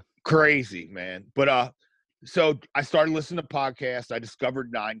 Yeah. Crazy, man. But, so I started listening to podcasts. I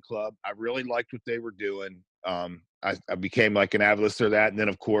discovered Nine Club. I really liked what they were doing. I became like an avid listener to that. And then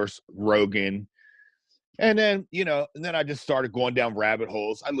of course, Rogan. And then, and then I just started going down rabbit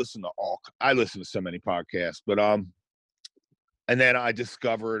holes. I listen to so many podcasts, but, and then I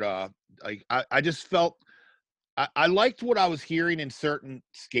discovered, I just felt, I liked what I was hearing in certain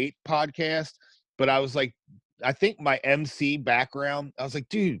skate podcasts, but I was like, I think my MC background, I was like,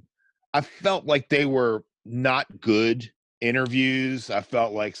 dude, I felt like they were not good interviews. I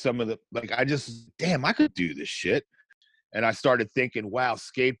felt like I could do this shit. And I started thinking, wow,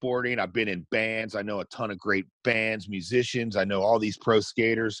 skateboarding, I've been in bands. I know a ton of great bands, musicians. I know all these pro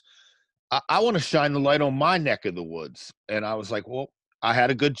skaters. I want to shine the light on my neck of the woods. And I was like, well, I had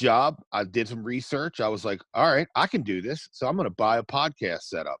a good job. I did some research. I was like, all right, I can do this. So I'm going to buy a podcast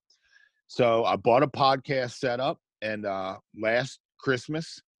setup. So I bought a podcast setup, and last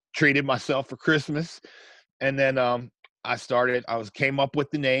Christmas, treated myself for Christmas. And then came up with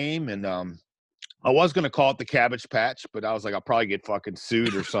the name, and I was going to call it the Cabbage Patch, but I was like, I'll probably get fucking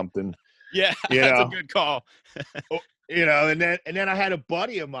sued or something. Yeah, that's a good call. And then I had a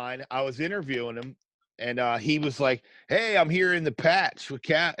buddy of mine, I was interviewing him, and he was like, hey, I'm here in the patch with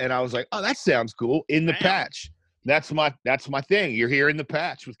Cat. And I was like, oh, that sounds cool. In the patch. That's my thing. You're here in the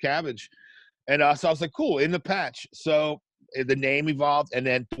patch with Cabbage. And so I was like, cool, in the patch. So the name evolved. And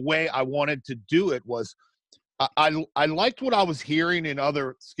then the way I wanted to do it was, I liked what I was hearing in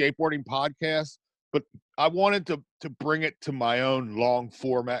other skateboarding podcasts, but I wanted to bring it to my own long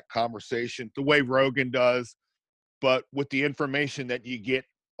format conversation, the way Rogan does, but with the information that you get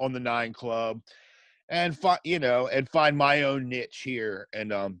on the Nine Club, and find my own niche here.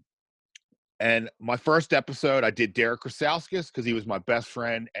 And my first episode, I did Derek Krasauskas because he was my best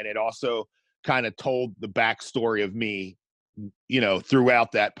friend, and it also kind of told the backstory of me.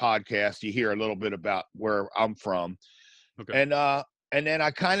 Throughout that podcast, you hear a little bit about where I'm from. Okay. And then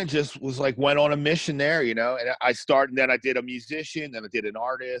I kind of just was like, went on a mission there, and then I did a musician, then I did an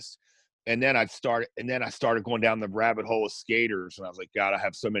artist, and then I started going down the rabbit hole of skaters, and I was like, God, I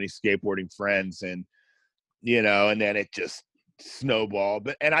have so many skateboarding friends, and and then it just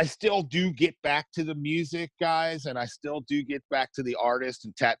snowballed. And I still do get back to the music guys, and I still do get back to the artists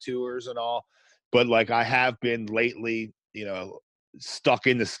and tattooers and all, but like I have been lately, stuck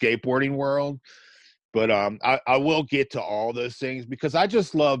in the skateboarding world. But I will get to all those things because I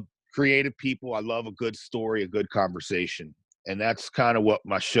just love creative people. I love a good story, a good conversation. And that's kind of what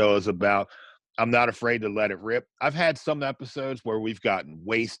my show is about. I'm not afraid to let it rip. I've had some episodes where we've gotten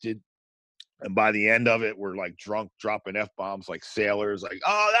wasted, and by the end of it, we're like drunk, dropping F-bombs like sailors, like,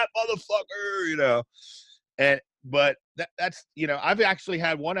 oh, that motherfucker, But that's, I've actually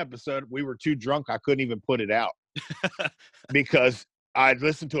had one episode, we were too drunk, I couldn't even put it out because I'd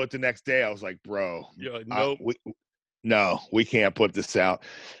listened to it the next day. I was like, bro, nope. We can't put this out.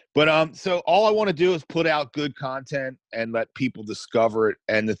 But so all I want to do is put out good content and let people discover it.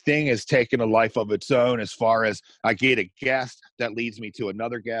 And the thing is taking a life of its own, as far as I get a guest that leads me to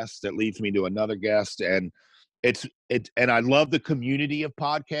another guest, that leads me to another guest. And and I love the community of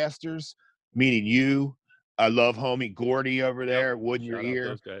podcasters, meaning you. I love homie Gordy over there, Wood in Your Ear.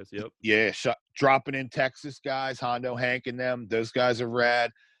 Those guys, yep. Yeah, dropping in Texas guys, Hondo, Hank, and them. Those guys are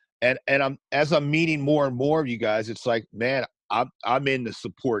rad. And as I'm meeting more and more of you guys, it's like, man, I'm in to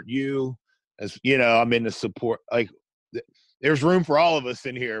support you. As I'm in to support. Like, there's room for all of us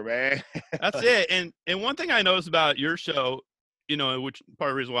in here, man. That's it. And one thing I noticed about your show, you know, which part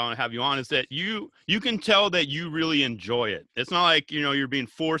of the reason why I want to have you on is that you can tell that you really enjoy it. It's not like, you know, you're being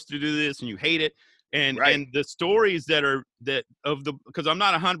forced to do this and you hate it. And Right. the stories because I'm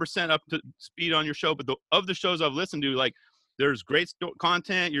not 100% up to speed on your show, but of the shows I've listened to, like, there's great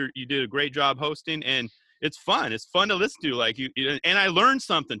content. You did a great job hosting, and it's fun. It's fun to listen to. Like and I learned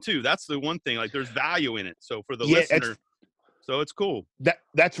something too. That's the one thing. Like, there's value in it. So for the listener, so it's cool.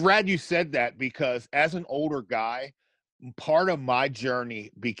 That's rad you said that, because as an older guy, part of my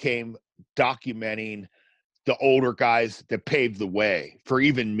journey became documenting the older guys that paved the way for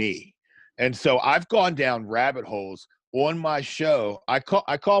even me. And so I've gone down rabbit holes on my show. I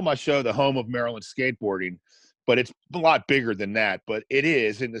call my show the home of Maryland skateboarding, but it's a lot bigger than that. But it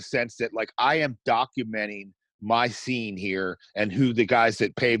is, in the sense that, like, I am documenting my scene here and who the guys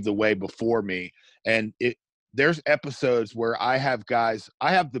that paved the way before me. And there's episodes where I have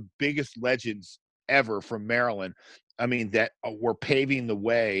the biggest legends ever from Maryland. I mean, that were paving the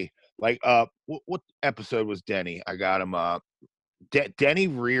way. Like, what episode was Denny? I got him. Denny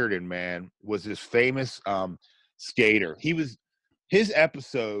Reardon, man, was this famous skater. His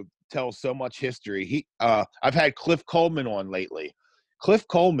episode tells so much history. I've had Cliff Coleman on lately. Cliff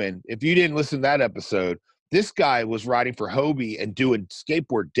Coleman, if you didn't listen to that episode, this guy was riding for Hobie and doing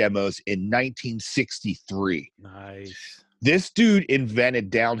skateboard demos in 1963. Nice. This dude invented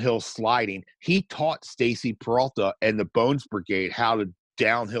downhill sliding. He taught Stacy Peralta and the Bones Brigade how to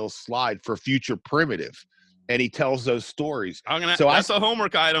downhill slide for Future Primitive. And he tells those stories. That's a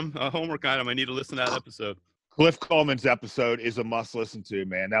homework item. I need to listen to that episode. Cliff Coleman's episode is a must listen to,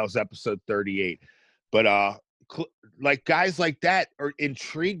 man. That was episode 38. But like, guys like that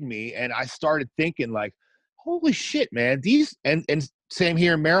intrigued me, and I started thinking, like, holy shit, man. These and same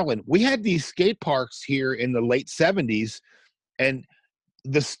here in Maryland. We had these skate parks here in the late 70s, and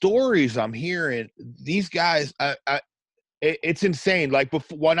the stories I'm hearing, these guys, it's insane. Like,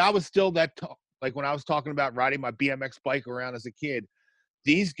 before, when I was still like when I was talking about riding my BMX bike around as a kid,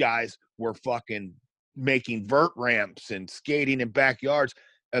 these guys were fucking making vert ramps and skating in backyards,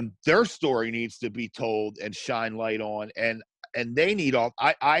 and their story needs to be told and shine light on. And they need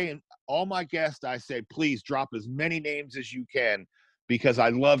all my guests, I say, please drop as many names as you can, because I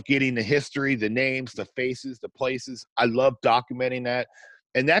love getting the history, the names, the faces, the places. I love documenting that.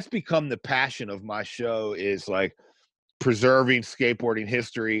 And that's become the passion of my show, is like preserving skateboarding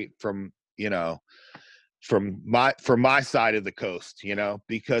history from my side of the coast,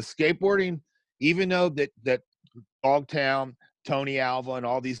 because skateboarding, even though that Dogtown, Tony Alva, and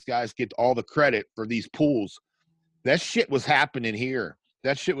all these guys get all the credit for these pools, that shit was happening here.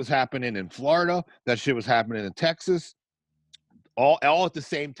 That shit was happening in Florida. That shit was happening in Texas, all at the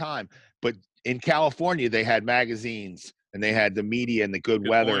same time. But in California, they had magazines and they had the media and the good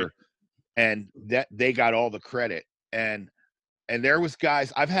weather point. And that they got all the credit. And there was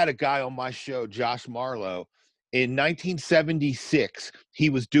guys, I've had a guy on my show, Josh Marlowe. In 1976, he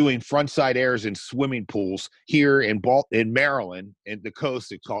was doing frontside airs in swimming pools here in Maryland, in the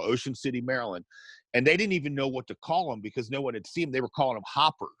coast. It's called Ocean City, Maryland. And they didn't even know what to call him, because no one had seen him. They were calling him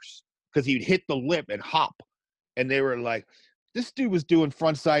hoppers, because he'd hit the lip and hop. And they were like, this dude was doing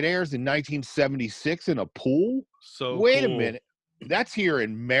frontside airs in 1976 in a pool? So wait cool. a minute. That's here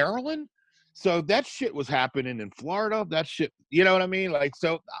in Maryland? So that shit was happening in Florida. That shit, you know what I mean? Like,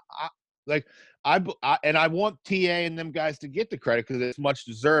 so I want TA and them guys to get the credit, because it's much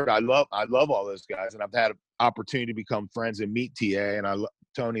deserved. I love all those guys, and I've had an opportunity to become friends and meet TA, and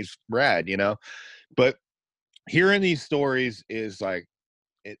Tony's rad, But hearing these stories is like,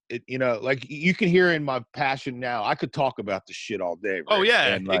 like, you can hear in my passion now. I could talk about this shit all day. Right? Oh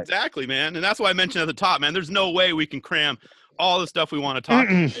yeah, and, like, exactly, man. And that's why I mentioned at the top, man. There's no way we can cram all the stuff we want to talk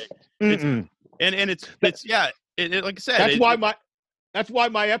about. And it's like I said, that's why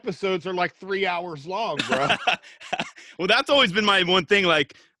my episodes are like 3 hours long, bro. Well, that's always been my one thing.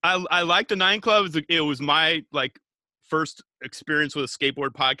 Like, I like the Nine Club. It was my, like, first experience with a skateboard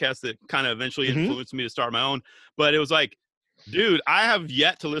podcast that kind of eventually influenced me to start my own. But it was like, dude, I have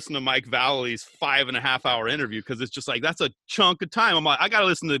yet to listen to Mike Vallely's 5.5 hour interview, because it's just like, that's a chunk of time. I'm like, I got to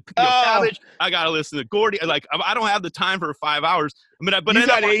listen to Cabbage. I got to listen to Gordy. Like, I don't have the time for 5 hours. I mean, but you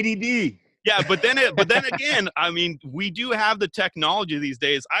got ADD. Yeah, but then again, I mean, we do have the technology these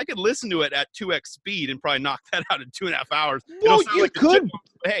days. I could listen to it at 2x speed and probably knock that out in 2.5 hours. Well, you like could.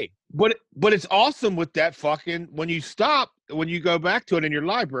 Hey, but it's awesome with that fucking, when you go back to it in your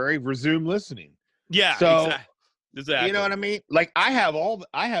library, resume listening. Yeah. So exactly. You know what I mean? Like, I have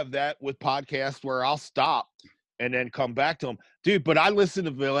that with podcasts where I'll stop and then come back to them, dude. But I listen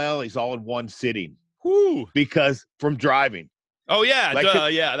to Vallely's all in one sitting. Whoo. Because from driving. Oh yeah, Like duh,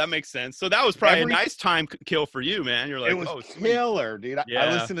 yeah, that makes sense. So that was probably a every nice time kill for you, man. You're It like, was oh sweet, killer, dude. I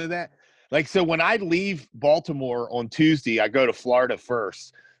yeah. listen to that. Like, so when I leave Baltimore on Tuesday, I go to Florida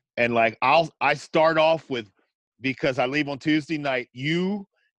first. And like I start off with, because I leave on Tuesday night, you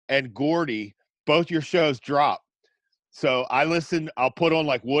and Gordy, both your shows drop. So I'll put on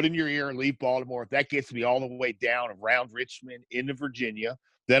like Wood in Your Ear and leave Baltimore. That gets me all the way down around Richmond into Virginia.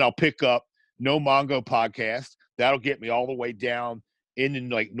 Then I'll pick up No Mongo podcast. That'll get me all the way down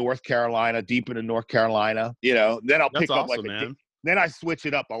into like North Carolina, deep into North Carolina, then I'll That's pick up like awesome, man. then I switch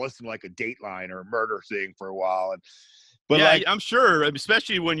it up. I'll listen to like a Dateline or a murder thing for a while. But Yeah, like, I'm sure,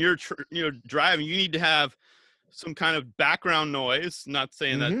 especially when you're driving, you need to have some kind of background noise. Not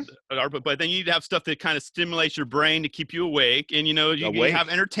saying that, mhm, but then you need to have stuff that kind of stimulates your brain to keep you awake, and you have awake.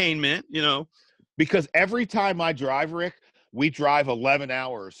 entertainment. Because every time I drive, Rick, we drive 11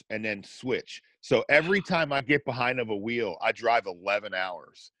 hours and then switch. So every time I get behind of a wheel, I drive 11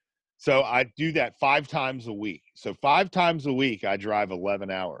 hours. So I do that 5 times a week. So 5 times a week, I drive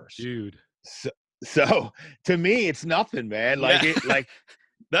 11 hours. Dude. So to me, it's nothing, man. Yeah. Like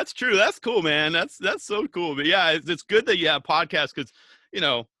That's true. That's cool, man. That's so cool. But yeah, it's good that you have podcasts because,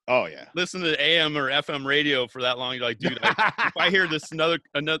 oh yeah. listen to AM or FM radio for that long. You're like, dude, if I hear this another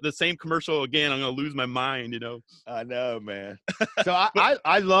the same commercial again, I'm gonna lose my mind. I know, man. So But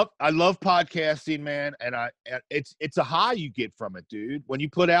I love podcasting, man, and it's a high you get from it, dude. When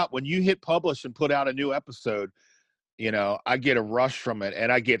you hit publish and put out a new episode, I get a rush from it,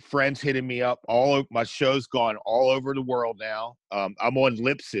 and I get friends hitting me up. My show's gone all over the world now. I'm on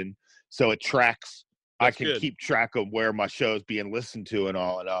Libsyn, so it tracks. I that's can good. keep track of where my show is being listened to and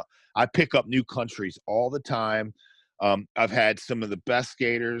all. And I pick up new countries all the time. I've had some of the best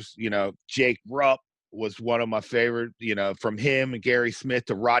skaters. Jake Rupp was one of my favorite. From him and Gary Smith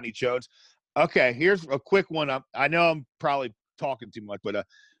to Rodney Jones. Okay, here's a quick one. I know I'm probably talking too much, but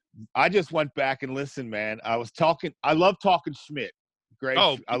I just went back and listened, man. I love talking Schmidt. Great.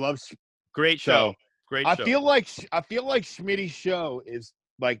 Oh, I love. great So show. Great I show. feel like Schmidt's show is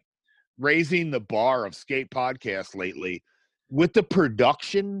like raising the bar of skate podcasts lately with the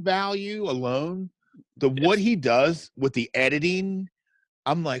production value alone. What he does with the editing,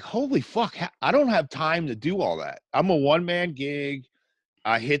 I'm like, holy fuck! I don't have time to do all that. I'm a one-man gig.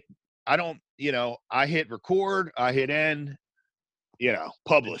 I hit record. I hit end.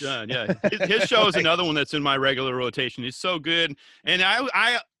 Publish. Done. Yeah, his show is another one that's in my regular rotation. He's so good, and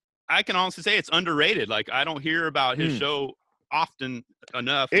I can honestly say it's underrated. Like I don't hear about his show often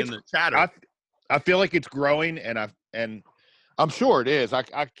enough in the chatter. I feel like it's growing, and I'm sure it is. I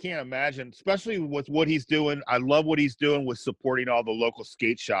can't imagine, especially with what he's doing. I love what he's doing with supporting all the local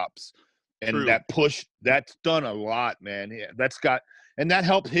skate shops, and True. that push. That's done a lot, man. Yeah, and that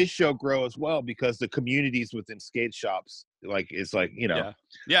helped his show grow as well, because the communities within skate shops,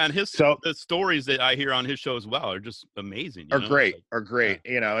 Yeah, and the stories that I hear on his show as well are just amazing. Are great.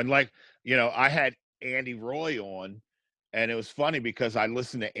 Yeah. And I had Andy Roy on, and it was funny because I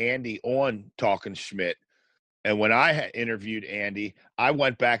listened to Andy on Talking Schmidt. And when I had interviewed Andy, I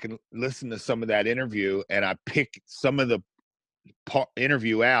went back and listened to some of that interview, and I picked some of the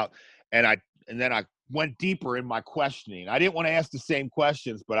interview out, and then I went deeper in my questioning. I didn't want to ask the same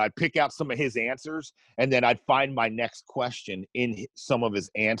questions, but I'd pick out some of his answers, and then I'd find my next question in some of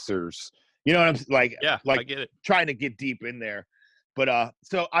his answers. You know what I'm like? Yeah, like I get it. Trying to get deep in there. But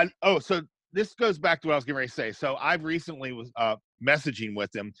so this goes back to what I was getting ready to say. So I recently was messaging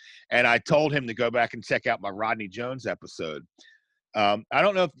with him, and I told him to go back and check out my Rodney Jones episode. I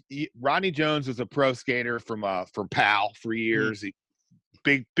don't know if Rodney Jones was a pro skater from PAL for years.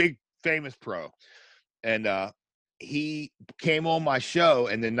 Big famous pro. And he came on my show,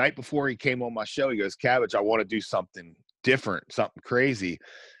 and the night before he came on my show, he goes, "Cabbage, I want to do something different, something crazy."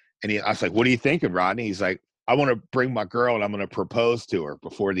 And I was like, "What are you thinking, Rodney?" He's like, "I want to bring my girl, and I'm going to propose to her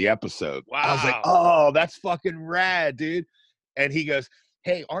before the episode." Wow. I was like, "Oh, that's fucking rad, dude." And he goes,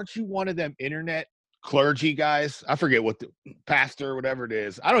 "Hey, aren't you one of them internet clergy guys?" I forget what the pastor or whatever it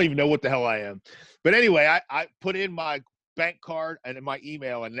is. I don't even know what the hell I am. But anyway, I put in my bank card and in my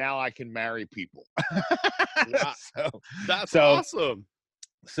email, and now I can marry people. That's awesome.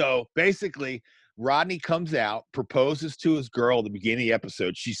 So basically, Rodney comes out, proposes to his girl at the beginning of the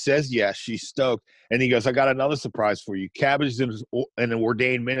episode. She says yes, she's stoked. And he goes, "I got another surprise for you. Cabbage is an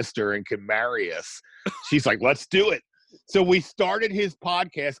ordained minister and can marry us." She's like, "Let's do it." So we started his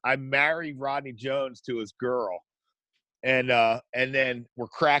podcast. I married Rodney Jones to his girl. And then we're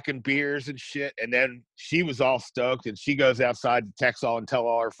cracking beers and shit. And then she was all stoked, and she goes outside to text all and tell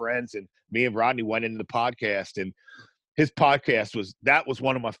all her friends. And me and Rodney went into the podcast, and his podcast was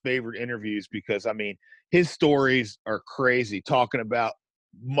one of my favorite interviews because I mean his stories are crazy. Talking about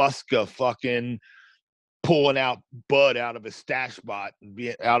Muska fucking pulling out bud out of his stash spot,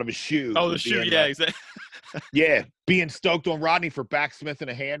 out of his shoe. Oh, the shoe, yeah, like, exactly. yeah, being stoked on Rodney for backsmithing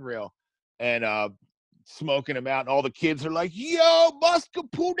a handrail and smoking him out, and all the kids are like, "Yo, Muska,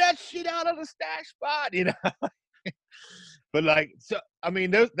 pull that shit out of the stash spot," you know. But like, so I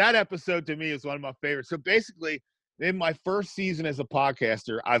mean, that episode to me is one of my favorites. So basically, in my first season as a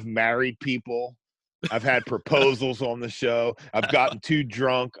podcaster, I've married people, I've had proposals on the show, I've gotten too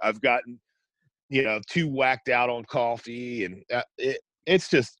drunk, I've gotten, too whacked out on coffee, and it's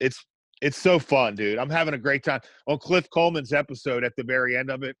so fun, dude. I'm having a great time. On Cliff Coleman's episode, at the very end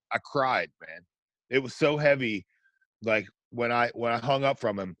of it, I cried, man. It was so heavy. Like when I hung up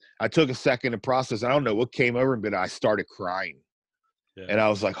from him, I took a second to process. I don't know what came over me, but I started crying. Yeah. And I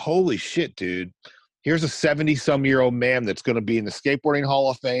was like, holy shit, dude. Here's a 70-some-year-old man that's going to be in the Skateboarding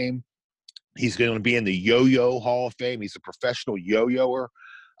Hall of Fame. He's going to be in the Yo-Yo Hall of Fame. He's a professional yo-yoer.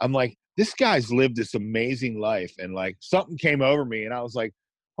 I'm like, this guy's lived this amazing life. And like something came over me and I was like,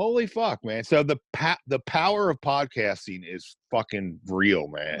 holy fuck, man. So the power of podcasting is fucking real,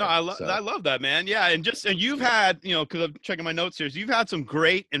 man. No, I love that, man. Yeah. And you've had, because I'm checking my notes here, you've had some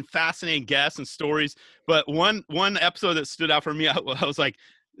great and fascinating guests and stories. But one episode that stood out for me, I was like,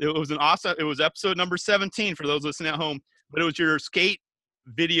 it was episode number 17 for those listening at home, but it was your skate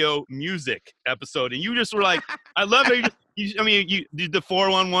video music episode. And you just were like, I love it. You did the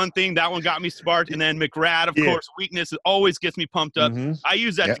 411 thing. That one got me sparked. And then McRad, of course, Weakness, it always gets me pumped up. Mm-hmm. I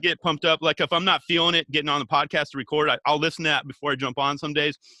use that to get pumped up. Like if I'm not feeling it, getting on the podcast to record, I'll listen to that before I jump on some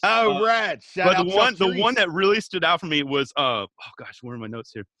days. Oh, rad. But the one that really stood out for me was, oh gosh, where are my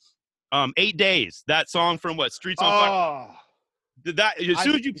notes here? 8 Days. That song from what? Streets on Fire. As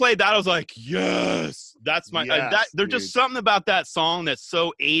soon as you played that, I was like, yes, that's my. There's just something about that song that's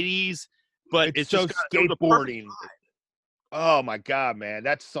so 80s, but it's so just skateboarding. Oh my god, man,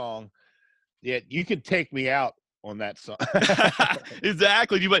 that song! Yeah, you could take me out on that song.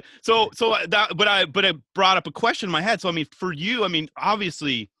 Exactly, but it brought up a question in my head. So I mean, for you, I mean,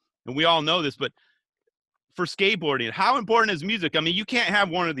 obviously, and we all know this, but for skateboarding, how important is music? I mean, you can't have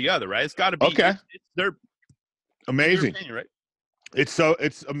one or the other, right? It's got to be okay. They're amazing, opinion, right? It's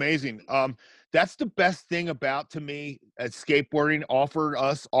amazing. That's the best thing about, to me, as skateboarding offered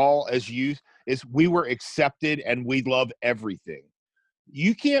us all as youth, is we were accepted and we love everything.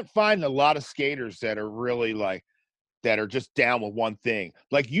 You can't find a lot of skaters that are really like, that are just down with one thing.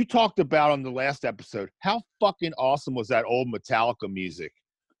 Like you talked about on the last episode, how fucking awesome was that old Metallica music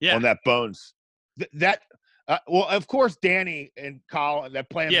on that Bones? Well, of course, Danny and Colin, that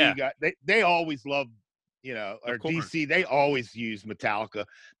Plan B guy, they always loved, or DC, they always use Metallica,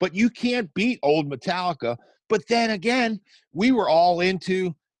 but you can't beat old Metallica. But then again, we were all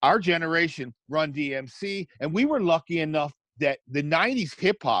into, our generation, Run DMC, and we were lucky enough that the 90s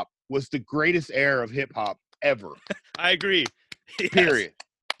hip hop was the greatest era of hip hop ever. I agree. Yes. Period.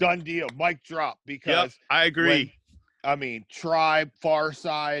 Done deal. Mic drop. Because I agree. Tribe, Far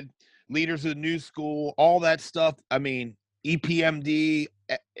Side, Leaders of the New School, all that stuff. I mean, EPMD,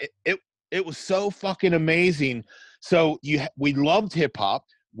 it was so fucking amazing. So we loved hip hop.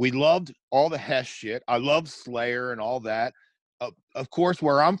 We loved all the Hess shit. I loved Slayer and all that. Of course,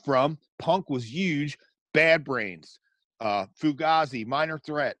 where I'm from, punk was huge. Bad Brains, Fugazi, Minor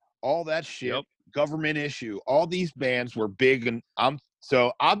Threat, all that shit. Yep. Government Issue. All these bands were big, and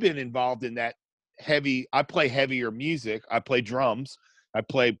I've been involved in that heavy. I play heavier music. I play drums. I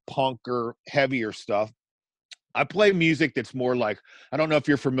play punk or heavier stuff. I play music that's more like, I don't know if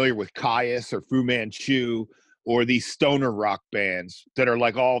you're familiar with Caius or Fu Manchu or these stoner rock bands that are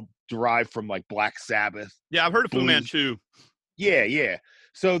like all derived from like Black Sabbath. Yeah, I've heard of Fu Manchu. Yeah.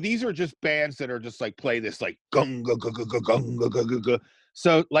 So these are just bands that are just like play this like gunga gunga gunga gunga gunga.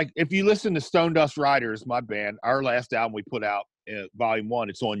 So like if you listen to Stone Dust Riders, my band, our last album we put out, volume 1,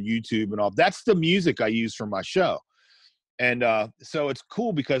 it's on YouTube and all. That's the music I use for my show. And so it's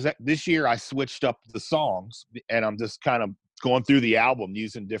cool because this year I switched up the songs and I'm just kind of going through the album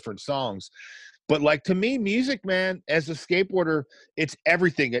using different songs. But like, to me, music, man, as a skateboarder, it's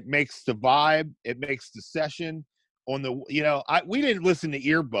everything. It makes the vibe. It makes the session on the, we didn't listen to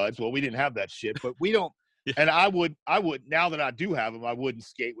earbuds. Well, we didn't have that shit, but we don't. Yeah. And I would, now that I do have them, I wouldn't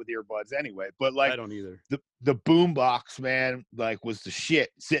skate with earbuds anyway. But like, I don't either. The boom box, man, like was the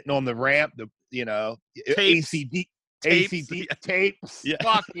shit sitting on the ramp, Tapes. ACD tapes. Yeah.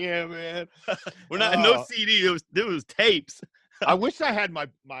 Fuck yeah, man. We're not no CD. It was tapes. I wish I had my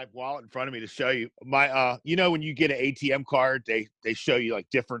wallet in front of me to show you my. When you get an ATM card, they show you like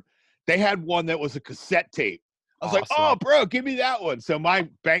different. They had one that was a cassette tape I was like, Awesome. oh, bro, give me that one. So my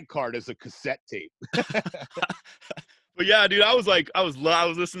bank card is a cassette tape. But yeah, dude, I was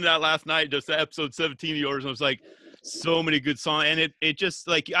listening to that last night, just episode 17 of yours, and I was like, so many good songs, and it just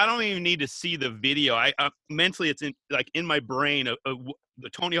like I don't even need to see the video. I mentally, it's in my brain.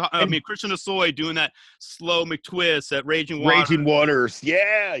 The Christian Hosoi doing that slow McTwist at Raging Waters,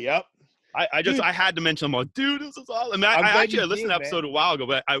 yeah, yep. I had to mention them all. Dude, this is all. I mean, I listened to the episode a while ago,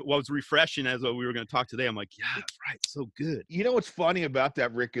 but I was refreshing as we were going to talk today. I'm like, yeah, that's right, so good. You know what's funny about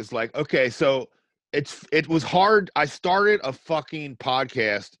that, Rick, is like, okay, so it was hard. I started a fucking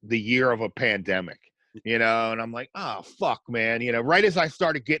podcast the year of a pandemic, and I'm like, oh fuck, man, right as I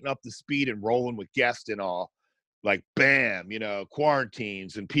started getting up to speed and rolling with guests and all, like bam,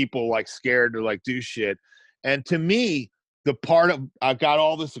 quarantines and people like scared to like do shit. And to me, the part of I got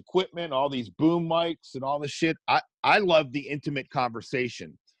all this equipment, all these boom mics and all this shit. I love the intimate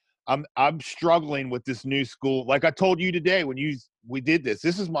conversation. I'm struggling with this new school. Like I told you today when we did this.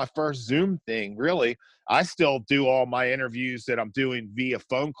 This is my first Zoom thing, really. I still do all my interviews that I'm doing via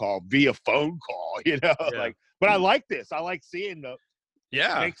phone call, Yeah. like, but I like this. I like seeing the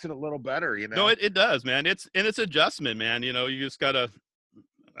yeah. It makes it a little better, No, it does, man. It's adjustment, man. You just gotta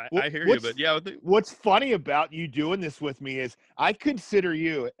I hear you, but yeah. What's funny about you doing this with me is I consider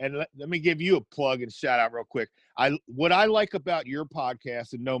you, and let me give you a plug and shout out real quick. What I like about your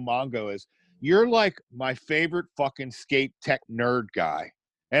podcast and No Mongo is you're like my favorite fucking skate tech nerd guy.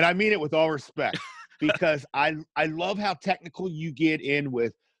 And I mean it with all respect because I love how technical you get in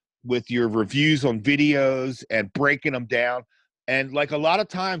with your reviews on videos and breaking them down. And like a lot of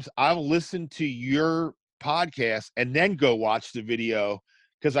times I'll listen to your podcast and then go watch the video,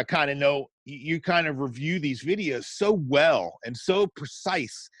 because I kind of know you kind of review these videos so well and so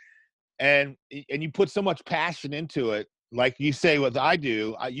precise, and you put so much passion into it. Like you say, what I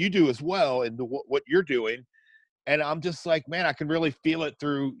do, you do as well in what you're doing. And I'm just like, man, I can really feel it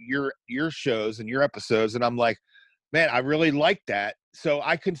through your shows and your episodes. And I'm like, man, I really like that. So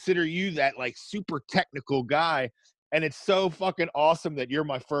I consider you that like super technical guy. And it's so fucking awesome that you're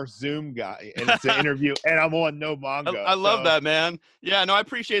my first Zoom guy and it's an interview and I'm on No Mongo. I love that, man. Yeah, no, I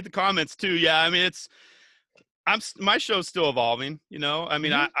appreciate the comments too. Yeah, I mean, my show's still evolving, I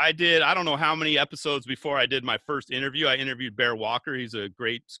mean, Mhm. I don't know how many episodes before I did my first interview. I interviewed Bear Walker. He's a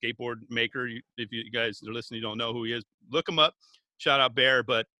great skateboard maker. If you guys are listening, you don't know who he is, look him up. Shout out Bear.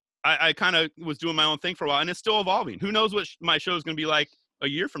 But I kind of was doing my own thing for a while, and it's still evolving. Who knows what my show is going to be like a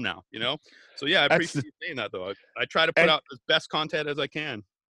year from now, So yeah, I appreciate you saying that though. I try to put out as best content as I can.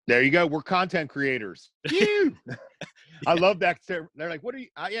 There you go. We're content creators. I love that. They're like, what are you?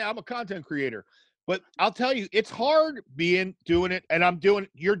 Yeah, I'm a content creator. But I'll tell you, it's hard doing it. And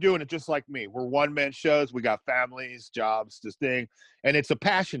you're doing it just like me. We're one-man shows. We got families, jobs, this thing. And it's a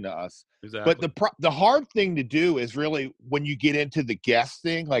passion to us. Exactly. But the hard thing to do is really when you get into the guest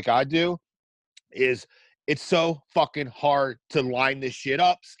thing, like I do, is it's so fucking hard to line this shit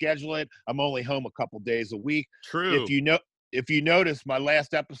up, schedule it. I'm only home a couple days a week. True. If you notice, my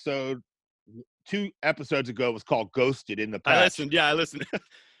last episode 2 episodes ago was called Ghosted in the Past. I listened.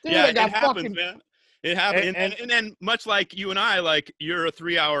 Dude, yeah, it happens, man. It happens. And then much like you and I, like you're a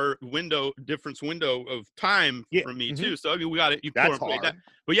 3-hour difference window of time for me too. So I mean, we got it. That's hard.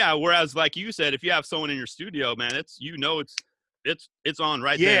 But yeah, whereas like you said, if you have someone in your studio, man, it's on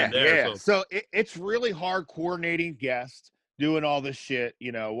right there and there. Yeah. So it's really hard coordinating guests, doing all this shit.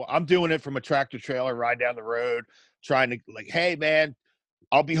 I'm doing it from a tractor trailer right down the road, trying to like, hey man,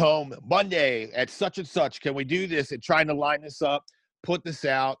 I'll be home Monday at such and such. Can we do this? And trying to line this up, put this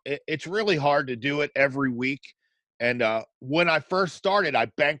out. It's really hard to do it every week. And when I first started, I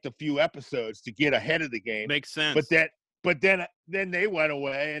banked a few episodes to get ahead of the game. Makes sense. But then they went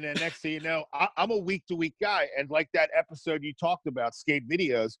away, and then next thing you know, I'm a week-to-week guy. And like that episode you talked about, skate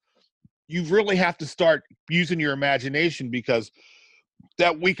videos, you really have to start using your imagination, because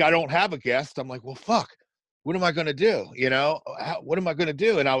that week I don't have a guest. I'm like, well, fuck, what am I going to do? What am I going to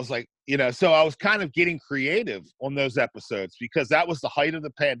do? And I was like, so I was kind of getting creative on those episodes because that was the height of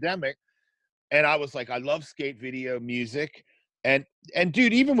the pandemic. And I was like, I love skate video music. And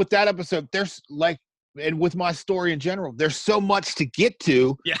dude, even with that episode, there's like, and with my story in general, there's so much to get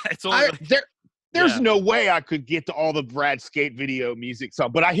to. Yeah, it's only there's no way I could get to all the Brad skate video music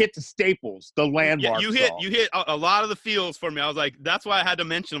song, but I hit the staples, the landmark. You hit a lot of the feels for me. I was like, that's why I had to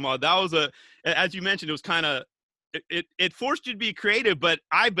mention them all. That was as you mentioned, it was kind of it forced you to be creative, but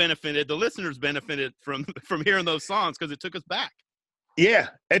I benefited. The listeners benefited from hearing those songs because it took us back. Yeah,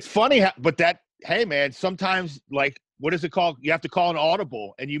 it's funny, but hey man, sometimes like what is it called? You have to call an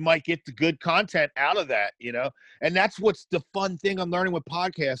audible, and you might get the good content out of that, And that's what's the fun thing I'm learning with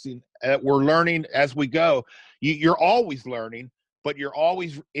podcasting. We're learning as we go. You're always learning, but you're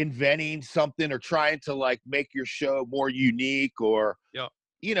always inventing something or trying to like make your show more unique or,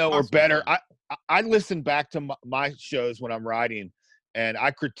 or better. I listen back to my shows when I'm writing, and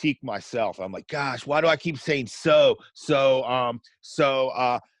I critique myself. I'm like, gosh, why do I keep saying so, like,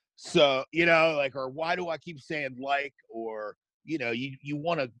 or why do I keep saying like, or, you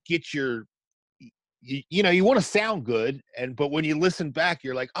want to get you want to sound good. But when you listen back,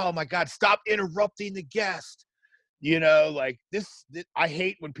 you're like, oh my God, stop interrupting the guest. Like this, I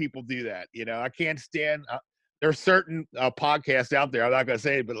hate when people do that. I can't stand, there are certain podcasts out there, I'm not going to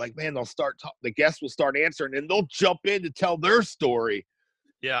say it, but like, man, the guests will start answering and they'll jump in to tell their story.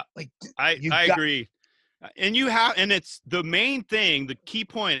 Yeah. Like, I agree. And and it's the main thing, the key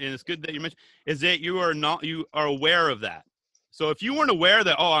point, and it's good that you mentioned, is that you are aware of that. So if you weren't aware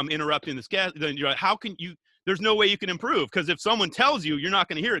that, I'm interrupting this guest, then you're like, how can you, there's no way you can improve. Because if someone tells you, you're not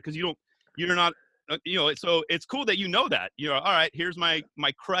going to hear it because you're not, so it's cool that you know that. All right, here's my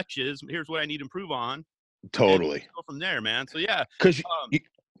crutches. Here's what I need to improve on. Totally. Go from there, man. So yeah. Because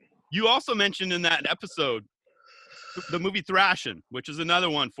you also mentioned in that episode the movie Thrashin', which is another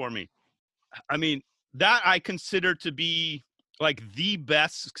one for me. I mean, that I consider to be like the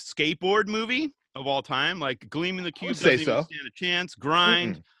best skateboard movie of all time. Like Gleaming the Cube doesn't even stand a chance.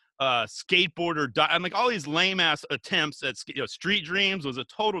 Grind, Skateboarder, I'm like all these lame ass attempts at Street Dreams was a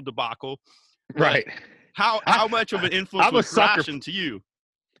total debacle. Right. How much of an influence was Thrashin' to you?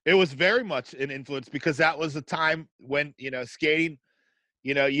 It was very much an influence because that was a time when, skating,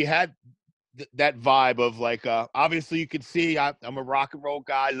 you had that vibe of like, obviously you could see I'm a rock and roll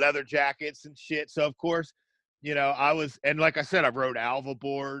guy, leather jackets and shit. So of course, I was, and like I said, I rode Alva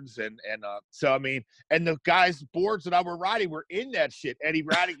boards and so, I mean, and the guys' boards that I were riding were in that shit, Eddie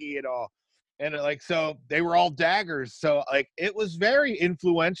Radke and all. And like, so they were all daggers. So like, it was very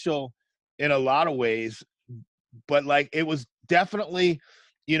influential in a lot of ways, but like, it was definitely,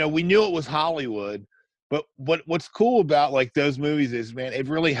 we knew it was Hollywood, but what's cool about like those movies is, man, it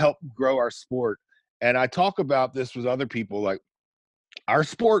really helped grow our sport. And I talk about this with other people, like our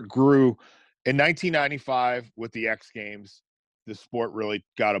sport grew in 1995 with the X Games. The sport really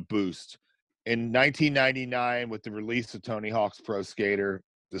got a boost. In 1999, with the release of Tony Hawk's Pro Skater,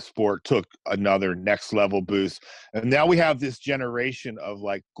 the sport took another next level boost. And now we have this generation of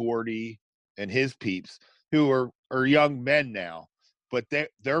like Gordy and his peeps who are young men now, but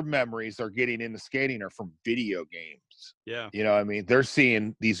their memories are getting into skating are from video games. Yeah. I mean, they're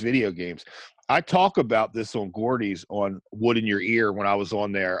seeing these video games. I talk about this on Gordy's on Wood in Your Ear when I was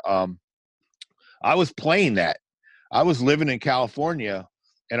on there. I was playing that. I was living in California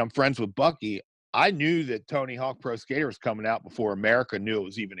and I'm friends with Bucky. I knew that Tony Hawk Pro Skater was coming out before America knew it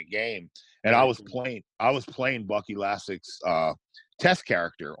was even a game. And I was playing Bucky Lassek's test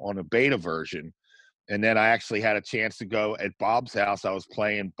character on a beta version. And then I actually had a chance to go at Bob's house. I was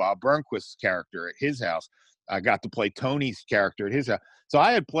playing Bob Burnquist's character at his house. I got to play Tony's character at his house. So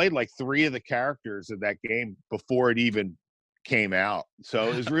I had played like 3 of the characters of that game before it even came out. So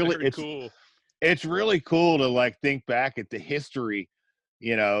it was really cool. It's really cool to like think back at the history,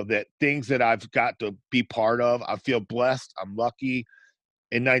 that things that I've got to be part of. I feel blessed. I'm lucky.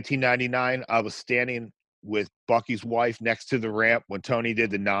 In 1999, I was standing with Bucky's wife next to the ramp when Tony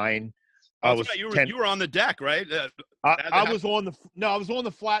did the 9. You were on the deck, right? I was on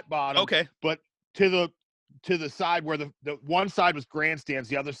the flat bottom. Okay. But to the side where the one side was grandstands,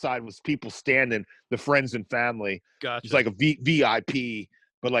 the other side was people standing, the friends and family. Gotcha. It's like a VIP.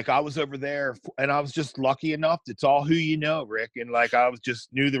 But like I was over there and I was just lucky enough. It's all who you know, Rick. And like I was just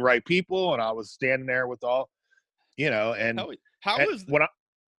knew the right people and I was standing there with all, and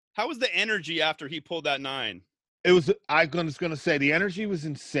how was the energy after he pulled that 9? It was, I was going to say the energy was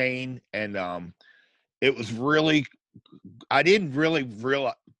insane. And it was really, I didn't really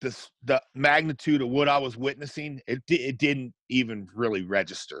realize the magnitude of what I was witnessing. It didn't even really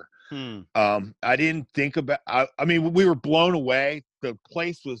register. I didn't think about, I mean, we were blown away. The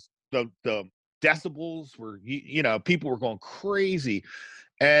place was, the decibels were, people were going crazy.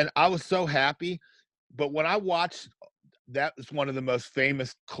 And I was so happy. But when I watched, that was one of the most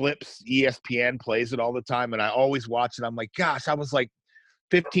famous clips. ESPN plays it all the time. And I always watch it. I'm like, gosh, I was like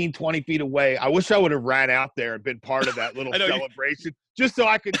 15, 20 feet away. I wish I would have ran out there and been part of that little celebration just so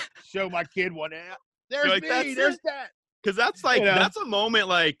I could show my kid one out. There's like, me, there's that. Because that's like, that's a moment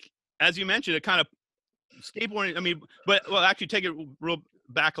like, as you mentioned, it kind of skateboarding. I mean, actually take it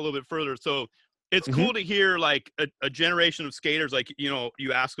back a little bit further. So it's cool to hear like a generation of skaters, like,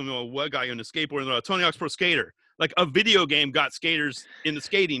 you ask them, what got you into skateboarding? Tony Hawk's Pro Skater. like a video game got skaters into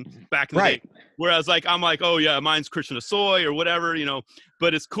skating back in the Right. day. Whereas like, I'm like, oh yeah, mine's Christian Asoy or whatever,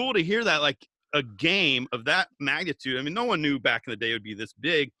 but it's cool to hear that like a game of that magnitude. I mean, no one knew back in the day it would be this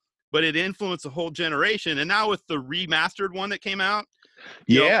big, but it influenced a whole generation. And now with the remastered one that came out,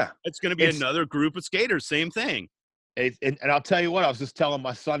 it's going to be another group of skaters. Same thing. And I'll tell you what, I was just telling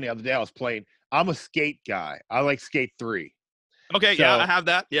my son the other day, I was playing, I'm a skate guy. I like Skate 3. Okay. So, yeah, I have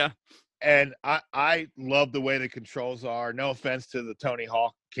that. Yeah. And I love the way the controls are. No offense to the Tony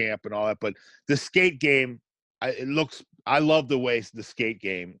Hawk camp and all that, but the skate game, I love the way the skate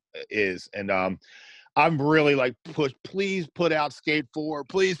game is. And I'm really like, please put out Skate 4.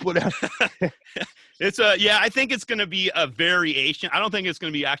 Please put out. I think it's going to be a variation. I don't think it's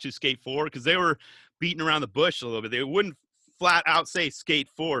going to be actually Skate 4 because they were beating around the bush a little bit. They wouldn't flat out say Skate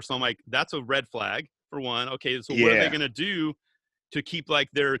 4. So I'm like, that's a red flag for one. Okay, so what are they going to do to keep like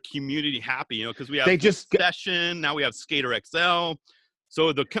their community happy? Because we have Session, now we have Skater XL.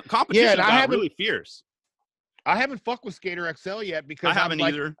 So the competition got really fierce. I haven't fucked with Skater XL yet because I haven't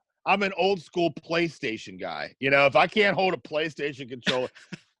either. I'm an old school PlayStation guy. If I can't hold a PlayStation controller,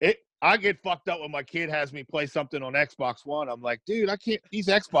 I get fucked up when my kid has me play something on Xbox One. I'm like, dude, I can't. These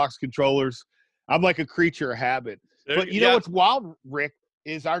Xbox controllers, I'm like a creature of habit. But you know what's wild, Rick,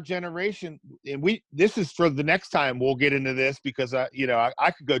 is our generation, and this is for the next time we'll get into this because I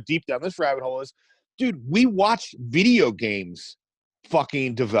could go deep down this rabbit hole. Is, dude, we watched video games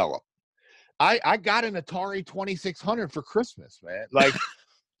fucking develop. I got an Atari 2600 for Christmas, man. Like,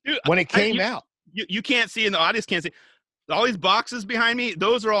 dude, when it came out. You can't see, and the audience can't see. All these boxes behind me,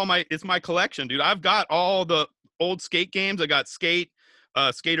 those are all it's my collection, dude. I've got all the old skate games. I got Skate,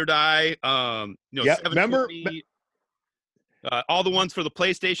 Skate or Die, remember all the ones for the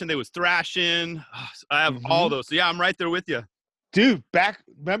PlayStation. They was Thrashing. I have all those. So yeah, I'm right there with you. Dude,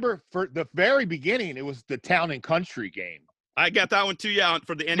 remember for the very beginning, it was the Town and Country game. I got that one too, yeah,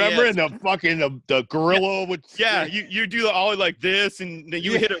 for the NES. Remember in the fucking the gorilla would you do all like this, and then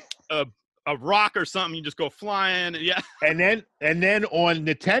you hit a rock or something, you just go flying. Yeah. And then on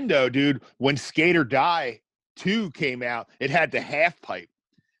Nintendo, dude, when Skate or Die 2 came out, it had the half pipe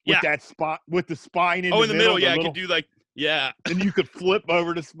with that spot with the spine in the middle. Yeah, you could do like and you could flip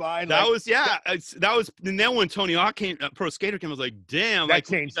over the spine. That was and then when Tony Hawk came, Pro Skater came, I was like, damn, that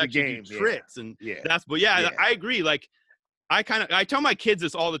changed the game. Tricks and I agree. Like I tell my kids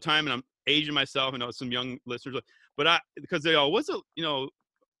this all the time, and I'm aging myself. I know some young listeners, but because they all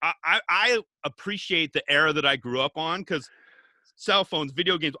I appreciate the era that I grew up on because cell phones,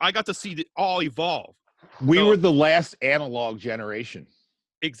 video games, I got to see it all evolve. We were the last analog generation.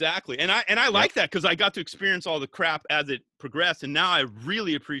 Exactly. And I like that because I got to experience all the crap as it progressed. And now I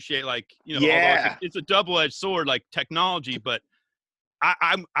really appreciate it's a double-edged sword, like technology, but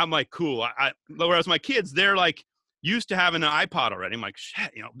I'm like, cool. Whereas my kids, they're like used to having an iPod already. I'm like,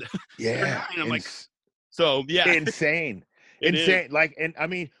 shit, Yeah. I'm like, so yeah. Insane. Insane. Like, and I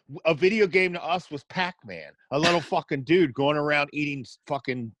mean, a video game to us was Pac-Man, a little fucking dude going around eating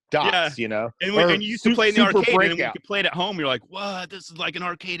fucking dots, And you used to play in the arcade, and when you could play it at home, you're like, what? This is like an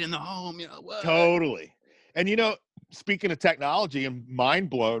arcade in the home, what? Totally. And, speaking of technology and mind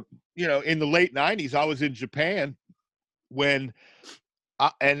blown, in the late 90s, I was in Japan when,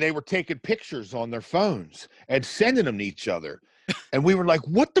 and they were taking pictures on their phones and sending them to each other. And we were like,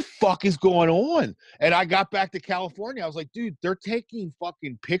 what the fuck is going on? And I got back to California. I was like, dude, they're taking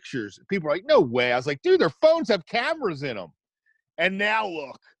fucking pictures. People were like, no way. I was like, dude, their phones have cameras in them. And now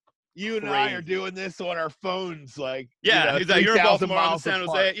look, you and I are doing this on our phones. Like, he's like, you're in Baltimore, I'm in San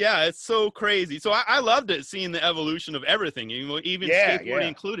Jose. Yeah, it's so crazy. So I loved it, seeing the evolution of everything, even skateboarding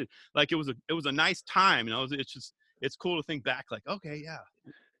included. Like it was a nice time. It's cool to think back. Like, okay, yeah.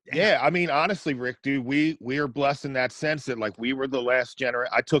 Yeah, I mean, honestly, Rick, dude, we are blessed in that sense that like we were the last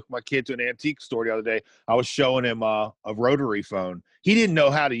generation. I took my kid to an antique store the other day. I was showing him a rotary phone. He didn't know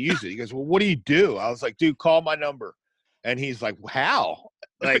how to use it. He goes, well, what do you do? I was like, dude, call my number. And he's like, how?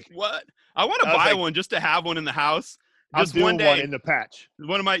 Like, what? I want to buy one just to have one in the house. Just one day, one in the patch.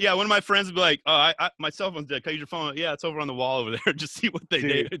 One of my friends would be like, "Oh, my cell phone's dead. Can I use your phone?" Yeah, it's over on the wall over there. Just see what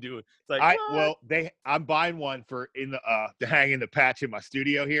they do. It's like, I'm buying one to hang in the patch in my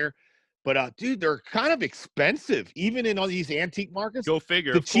studio here. But dude, they're kind of expensive, even in all these antique markets. Go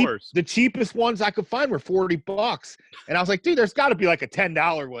figure, of course. The cheapest ones I could find were $40. And I was like, dude, there's got to be like a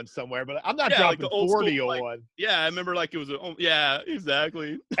 $10 one somewhere, but I'm not dropping like 40 on one. Yeah, I remember like it was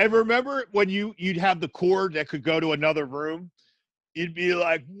exactly. And remember when you'd have the cord that could go to another room? You'd be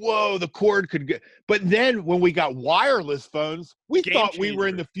like, whoa, the cord could get. But then when we got wireless phones, we thought we were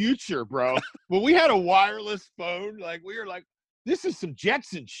in the future, bro. When we had a wireless phone, like we were like, this is some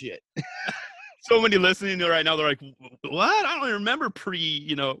Jetson shit. so many listening to it right now. They're like, what? I don't remember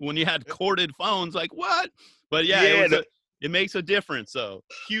when you had corded phones. Like, what? But yeah, Yeah, it makes a difference. So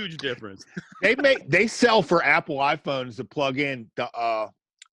huge difference. they sell for Apple iPhones to plug in the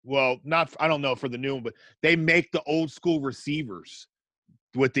well, not I don't know for the new one, but they make the old school receivers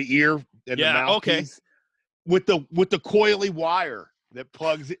with the ear and the Yeah. Okay. mouthpiece with the coily wire that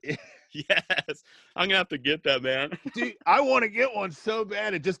plugs in. Yes. I'm gonna have to get that, man. Dude, I want to get one so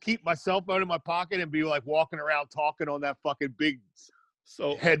bad and just keep my cell phone in my pocket and be like walking around talking on that fucking big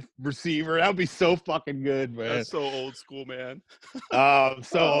head receiver. That would be so fucking good, man. That's so old school, man.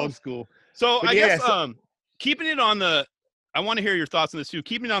 Old school. So but I guess keeping it on the, I want to hear your thoughts on this too.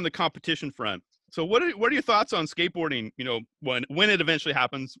 Keeping it on the competition front. So what are your thoughts on skateboarding? When it eventually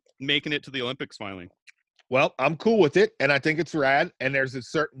happens, making it to the Olympics finally. Well, I'm cool with it, and I think it's rad. And there's a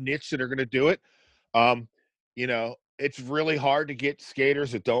certain niche that are going to do it. It's really hard to get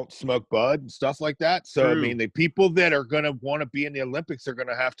skaters that don't smoke bud and stuff like that. So, True. I mean, the people that are going to want to be in the Olympics are going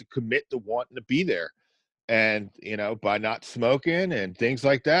to have to commit to wanting to be there, and by not smoking and things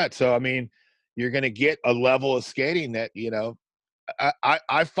like that. So, I mean, you're going to get a level of skating that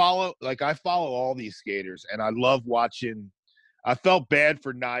I follow all these skaters, and I love watching. I felt bad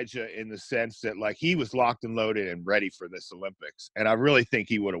for Nyjah in the sense that like he was locked and loaded and ready for this Olympics. And I really think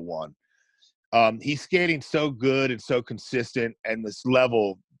he would have won. He's skating so good and so consistent, and this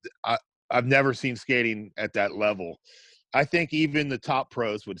level, I've never seen skating at that level. I think even the top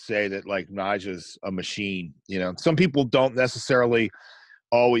pros would say that like Nyjah's a machine. Some people don't necessarily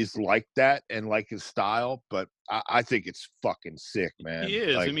always like that and like his style, but I think it's fucking sick, man. He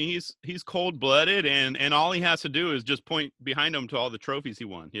is. Like, I mean, he's cold-blooded, and all he has to do is just point behind him to all the trophies he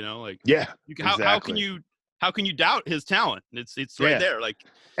won. Like, yeah, exactly. How can you doubt his talent? It's right there. Like,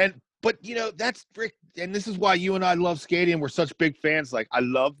 but that's Rick, and this is why you and I love skating. We're such big fans. Like, I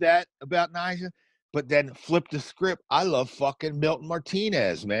love that about Nyjah. But then flip the script. I love fucking Milton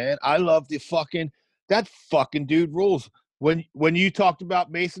Martinez, man. I love that fucking dude rules. When you talked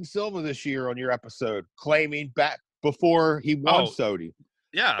about Mason Silva this year on your episode, claiming back before he won SOTY,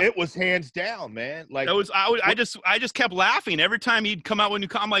 yeah, it was hands down, man. Like that was I just kept laughing every time he'd come out with a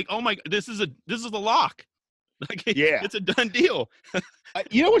new. I'm like, oh my, this is the lock. Like, yeah, it's a done deal.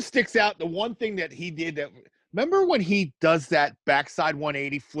 You know what sticks out? The one thing that he did remember when he does that backside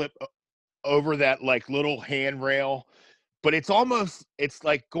 180 flip over that like little handrail. But it's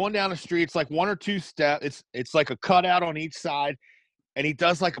like going down the street. It's like one or two steps. It's like a cutout on each side. And he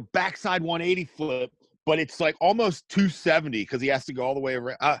does like a backside 180 flip, but it's like almost 270 because he has to go all the way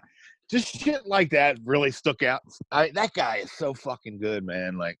around. Just shit like that really stuck out. That guy is so fucking good,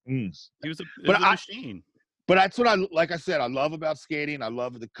 man. Like, he was a machine. But that's what like I said, I love about skating. I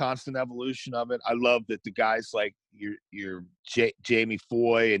love the constant evolution of it. I love that the guys like your Jamie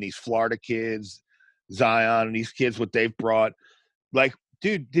Foy and these Florida kids, Zion and these kids, what they've brought. Like,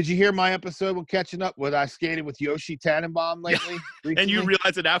 dude, did you hear my episode with catching up with I skated with Yoshi Tannenbaum lately? And you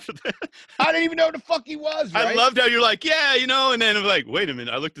realized it after that? I didn't even know who the fuck he was, right? I loved how you're like, yeah, and then I'm like, wait a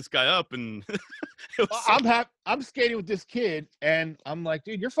minute, I looked this guy up and I'm skating with this kid and I'm like,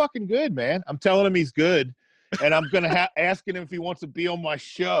 dude, you're fucking good, man. I'm telling him he's good. And I'm going to asking him if he wants to be on my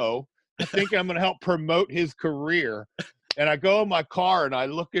show. I think I'm going to help promote his career. And I go in my car and I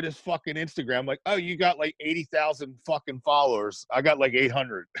look at his fucking Instagram. I'm like, oh, you got like 80,000 fucking followers. I got like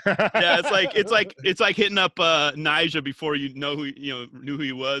 800. Yeah, it's like hitting up Nyjah before you know who knew who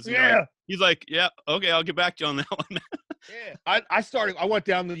he was. Yeah, like, he's like, yeah, okay, I'll get back to you on that one. Yeah, I went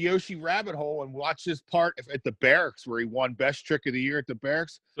down the Yoshi rabbit hole and watched this part at the Barracks where he won Best Trick of the Year at the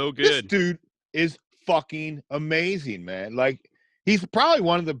Barracks. So good. This dude is fucking amazing, man. Like, he's probably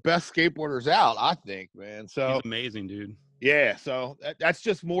one of the best skateboarders out, I think, man. So he's amazing, dude. Yeah, so that's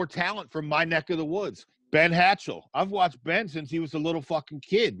just more talent from my neck of the woods. Ben Hatchell. I've watched Ben since he was a little fucking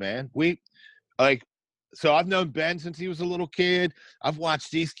kid, man. So I've known Ben since he was a little kid. I've watched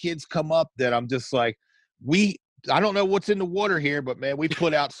these kids come up that I'm just like, I don't know what's in the water here, but man, we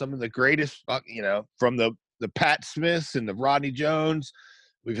put out some of the greatest, from the Pat Smiths and the Rodney Jones.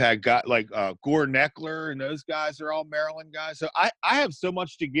 We've had guys like Gordon Eckler, and those guys are all Maryland guys. So I have so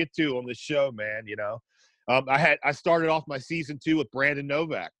much to get to on this show, man. I started off my season 2 with Brandon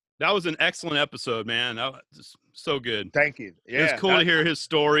Novak. That was an excellent episode, man. That was so good. Thank you. Yeah, it was cool to hear his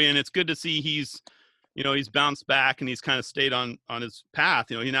story, and it's good to see he's bounced back and he's kind of stayed on his path.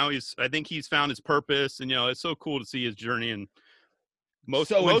 I think he's found his purpose, and it's so cool to see his journey. And most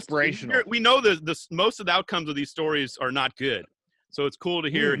inspirational. We know that most of the outcomes of these stories are not good. So it's cool to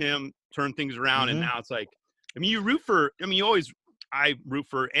hear him turn things around. And now it's like, I mean, I root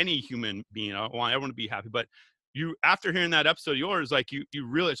for any human being. I want everyone to be happy, but you after hearing that episode of yours, like you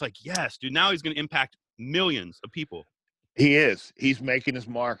really, it's like, yes, dude, now he's going to impact millions of people. He is. He's making his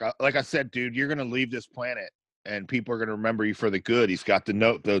mark. Like I said, dude, you're going to leave this planet and people are going to remember you for the good. He's got the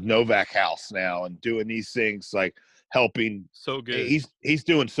Novak house now and doing these things, like helping. So good. He's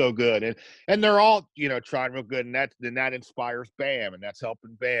doing so good. And they're all, you know, trying real good. And that inspires Bam, and that's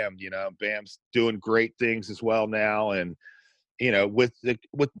helping Bam. You know, Bam's doing great things as well now. And, you know, with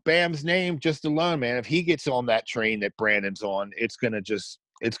Bam's name just alone, man, if he gets on that train that Brandon's on, it's going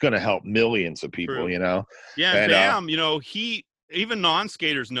to help millions of people. True. You know. Yeah, and Bam, you know, even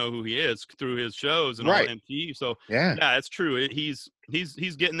non-skaters know who he is through his shows and right. all MTV. So yeah, it's true. He's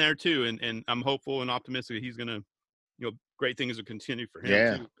getting there too, and I'm hopeful and optimistic that he's gonna, you know, great things will continue for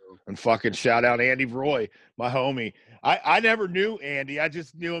him too. So. And fucking shout out Andy Roy, my homie. I never knew Andy. I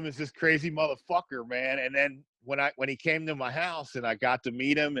just knew him as this crazy motherfucker, man. And then when he came to my house and I got to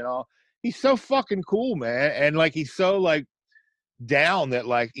meet him and all, he's so fucking cool, man. And like he's so like down that,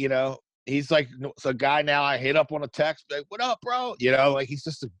 like, you know, he's like a guy now I hit up on a text, like, what up, bro? You know, like he's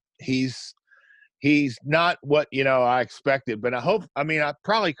just he's not what, you know, I expected. But I mean,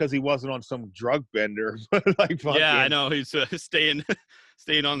 probably because he wasn't on some drug bender. Like, yeah, I know he's staying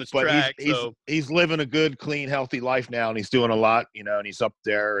on this track. He's living a good, clean, healthy life now, and he's doing a lot, you know. And he's up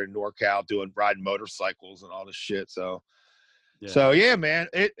there in NorCal riding motorcycles and all this shit. So yeah, man.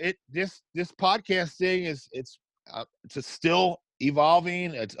 This podcast thing it's still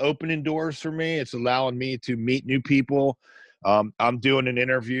evolving. It's opening doors for me. It's allowing me to meet new people. I'm doing an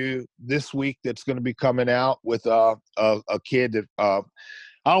interview this week that's going to be coming out with a kid that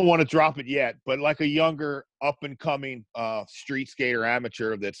I don't want to drop it yet, but like a younger up and coming street skater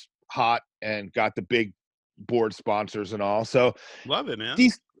amateur that's hot and got the big board sponsors and all. So love it, man.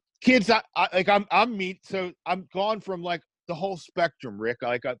 These kids, I'm gone from like the whole spectrum, Rick.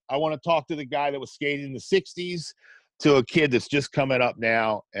 Like I want to talk to the guy that was skating in the 60s to a kid that's just coming up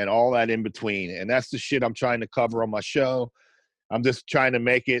now and all that in between. And that's the shit I'm trying to cover on my show. I'm just trying to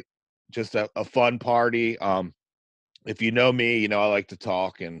make it just a fun party. If you know me, you know I like to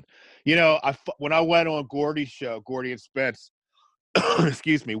talk. And, you know, when I went on Gordy's show, Gordy and Spence,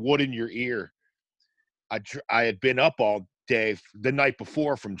 excuse me, Wood in Your Ear, I had been up all day the night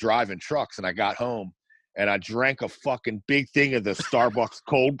before from driving trucks, and I got home, and I drank a fucking big thing of the Starbucks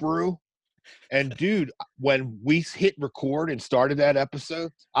cold brew. And, dude, when we hit record and started that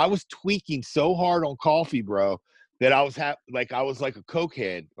episode, I was tweaking so hard on coffee, bro, that I was like a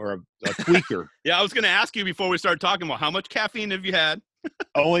cokehead or a tweaker. Yeah, I was going to ask you before we started talking about how much caffeine have you had?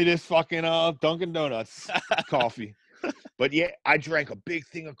 Only this fucking Dunkin' Donuts coffee. But yeah, I drank a big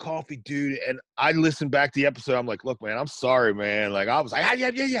thing of coffee, dude. And I listened back to the episode. I'm like, look, man, I'm sorry, man. Like, I was like,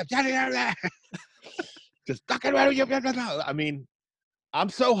 just talking about it. I mean, I'm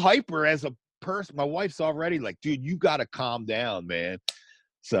so hyper as a person. My wife's already like, dude, you got to calm down, man.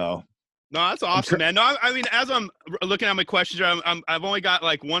 So. No, that's awesome, man. No, I mean, as I'm looking at my questions, I've only got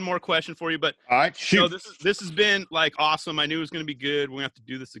like one more question for you, but all right, shoot. You know, this has been like awesome. I knew it was going to be good. We're going to have to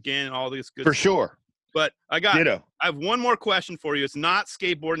do this again and all this good for stuff. Sure. But I have one more question for you. It's not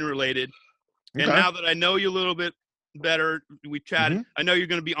skateboarding related. Okay. And now that I know you a little bit better, we chatted. Mm-hmm. I know you're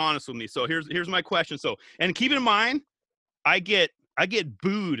going to be honest with me. So here's my question. So, and keep in mind, I get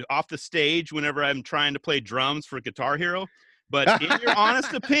booed off the stage whenever I'm trying to play drums for Guitar Hero. But in your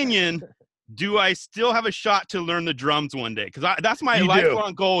honest opinion, do I still have a shot to learn the drums one day? Because that's my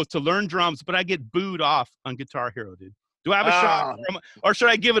lifelong goal, is to learn drums, but I get booed off on Guitar Hero, dude. Do I have a shot, or should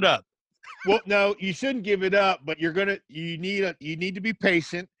I give it up? Well, no, you shouldn't give it up, but you need to be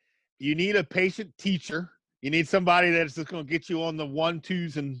patient. You need a patient teacher. You need somebody that's just going to get you on the 1,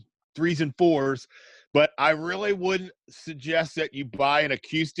 2s, and 3s and 4s. But I really wouldn't suggest that you buy an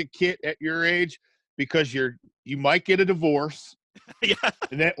acoustic kit at your age, because you might get a divorce. Yeah.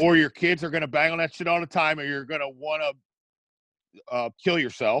 Or your kids are going to bang on that shit all the time, or you're going to want to kill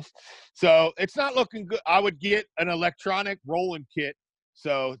yourself. So it's not looking good. I would get an electronic rolling kit.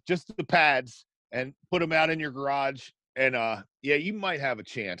 So just the pads, and put them out in your garage. And yeah, you might have a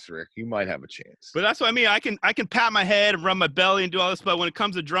chance, Rick. You might have a chance. But that's what I mean. I can pat my head and rub my belly and do all this. But when it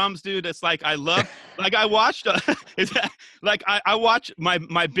comes to drums, dude, it's like I love. Like I watched. I watch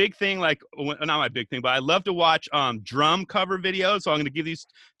my big thing. Like not my big thing, but I love to watch drum cover videos. So I'm going to give these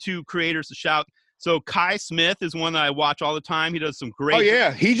two creators a shout. So Kai Smith is one that I watch all the time. He does some great. Oh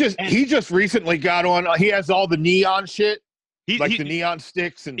yeah, he just recently got on. He has all the neon shit. The neon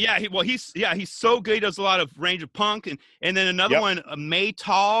sticks and he's so good. He does a lot of range of punk and then another one,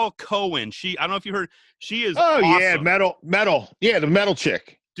 Maytal Cohen. I don't know if you heard. She is awesome. Yeah, metal. Yeah, the metal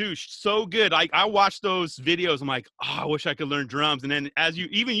chick. Dude, so good. I watch those videos. I'm like, I wish I could learn drums. And then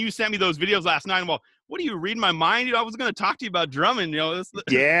you sent me those videos last night. I'm like, what are you reading my mind? I was going to talk to you about drumming. This,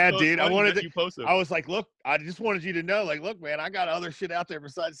 Yeah, so dude. I wanted to. you posted. I was like, look, I just wanted you to know, like, look, man, I got other shit out there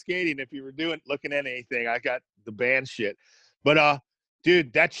besides skating. If you were looking at anything, I got the band shit. But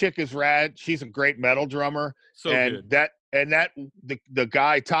dude, that chick is rad. She's a great metal drummer. So good. The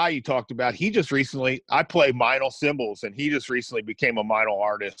guy Ty you talked about, he just recently. I play Meinl cymbals, and he just recently became a Meinl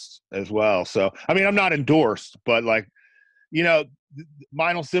artist as well. So I mean, I'm not endorsed, but like,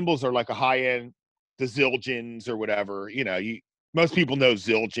 Meinl cymbals are like a high end. The Zildjians or whatever, most people know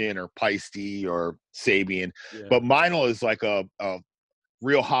Zildjian or Paiste or Sabian, but Meinl is like a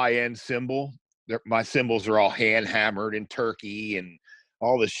real high end cymbal. My cymbals are all hand hammered in Turkey and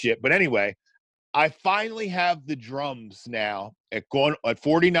all this shit. But anyway, I finally have the drums now. At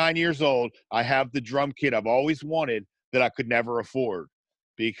 49 years old, I have the drum kit I've always wanted that I could never afford.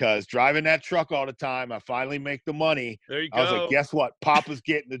 Because driving that truck all the time, I finally make the money. There you go. I was like, guess what? Papa's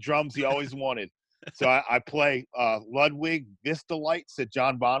getting the drums he always wanted. So I play Ludwig Vista Lights that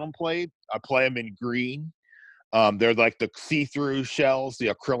John Bonham played. I play them in green. They're like the see-through shells, the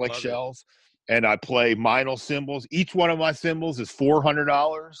acrylic shells. And I play Meinl cymbals. Each one of my cymbals is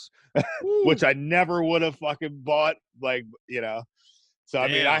 $400, which I never would have fucking bought. So I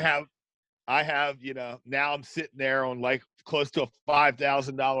mean, I have, now I'm sitting there on like close to a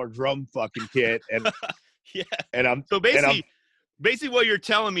 $5,000 drum fucking kit, and yeah. And I'm so basically what you're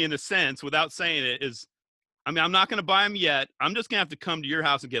telling me in a sense, without saying it, is, I mean, I'm not going to buy them yet. I'm just going to have to come to your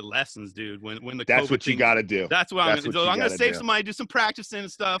house and get lessons, dude. When the that's what you got to do. That's what I'm going to do. So I'm going to save some money, do some practicing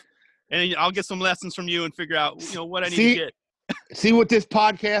and stuff, and I'll get some lessons from you and figure out, what I need to get. See what this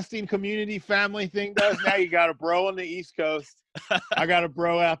podcasting community family thing does? Now you got a bro on the East Coast. I got a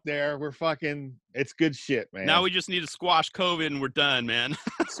bro out there. We're fucking, it's good shit, man. Now we just need to squash COVID and we're done, man.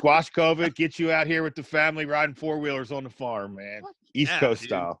 Squash COVID, get you out here with the family riding four-wheelers on the farm, man. East Coast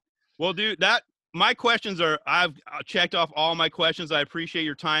style. Well, dude, my questions I've checked off all my questions. I appreciate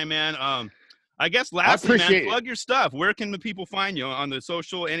your time, man. I guess lastly, man, plug your stuff. Where can the people find you on the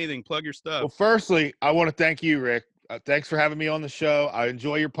social, anything? Plug your stuff. Well, firstly, I want to thank you, Rick. Thanks for having me on the show. I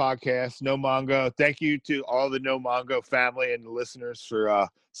enjoy your podcast, No Mongo. Thank you to all the No Mongo family and the listeners for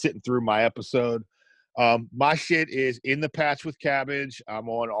sitting through my episode. My shit is In the Patch with Cabbage. I'm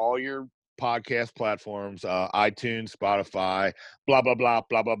on all your podcast platforms, iTunes, Spotify, blah, blah, blah,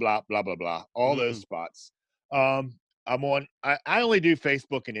 blah, blah, blah, blah, blah, blah. All those spots. I'm on, I only do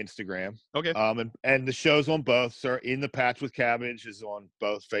Facebook and Instagram. Okay. And the show's on both. So In the Patch with Cabbage is on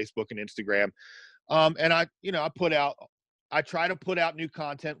both Facebook and Instagram. And I try to put out new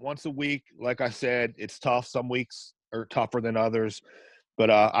content once a week. Like I said, it's tough. Some weeks are tougher than others, but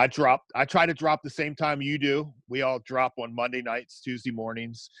I try to drop the same time you do. We all drop on Monday nights, Tuesday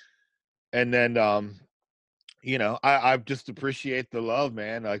mornings. And then, I just appreciate the love,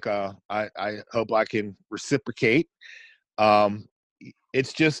 man. Like, I hope I can reciprocate.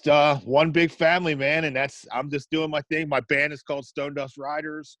 It's just, one big family, man. And I'm just doing my thing. My band is called Stone Dust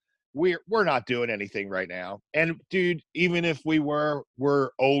Riders. We're not doing anything right now. And dude, even if we're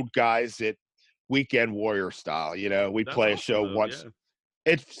old guys at Weekend Warrior style, we play a show once.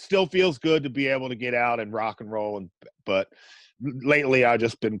 Yeah. It still feels good to be able to get out and rock and roll. But lately I've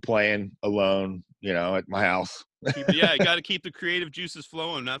just been playing alone, at my house. You got to keep the creative juices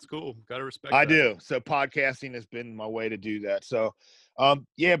flowing. That's cool. Got to respect I do. So podcasting has been my way to do that. So,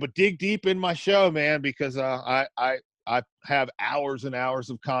 but dig deep in my show, man, because I have hours and hours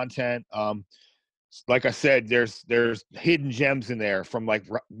of content. Like I said, there's hidden gems in there, from like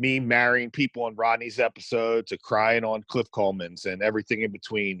me marrying people on Rodney's episode to crying on Cliff Coleman's and everything in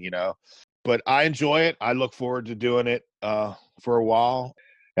between, But I enjoy it. I look forward to doing it for a while.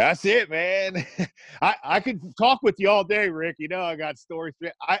 That's it, man. I could talk with you all day, Rick. I got stories.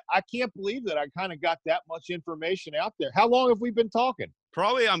 I can't believe that I kind of got that much information out there. How long have we been talking?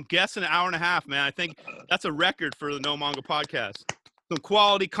 Probably, I'm guessing, an hour and a half, man. I think that's a record for the No Mongo podcast. Some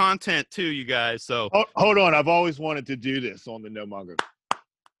quality content too, you guys. So hold on, I've always wanted to do this on the No Mongo.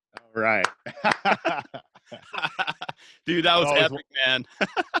 All right. Dude, that was epic, man.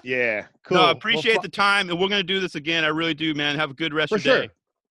 Yeah, cool. No, I appreciate the time, and we're gonna do this again. I really do, man. Have a good rest of your day.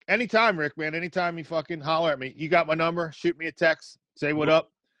 Anytime, Rick, man. Anytime you fucking holler at me. You got my number. Shoot me a text. Say what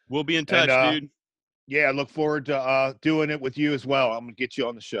up. We'll be in touch, dude. Yeah, I look forward to doing it with you as well. I'm gonna get you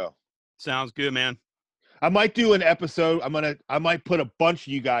on the show. Sounds good, man. I might do an episode. I might put a bunch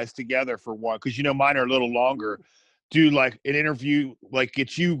of you guys together for one, because mine are a little longer. Do like an interview, like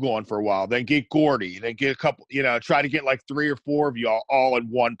get you going for a while, then get Gordy, then get a couple, try to get like 3 or 4 of y'all all in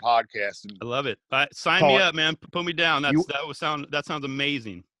one podcast. I love it. Sign me up, man. Put me down. That sounds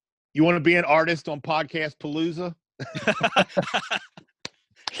amazing. You want to be an artist on Podcast Palooza?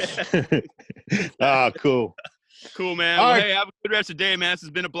 Cool. Cool, man. All Well, right. hey, have a good rest of the day, man. This has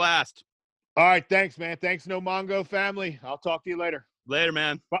been a blast. All right. Thanks, man. Thanks, No Mongo family. I'll talk to you later. Later,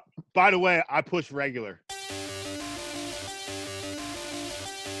 man. By the way, I push regular.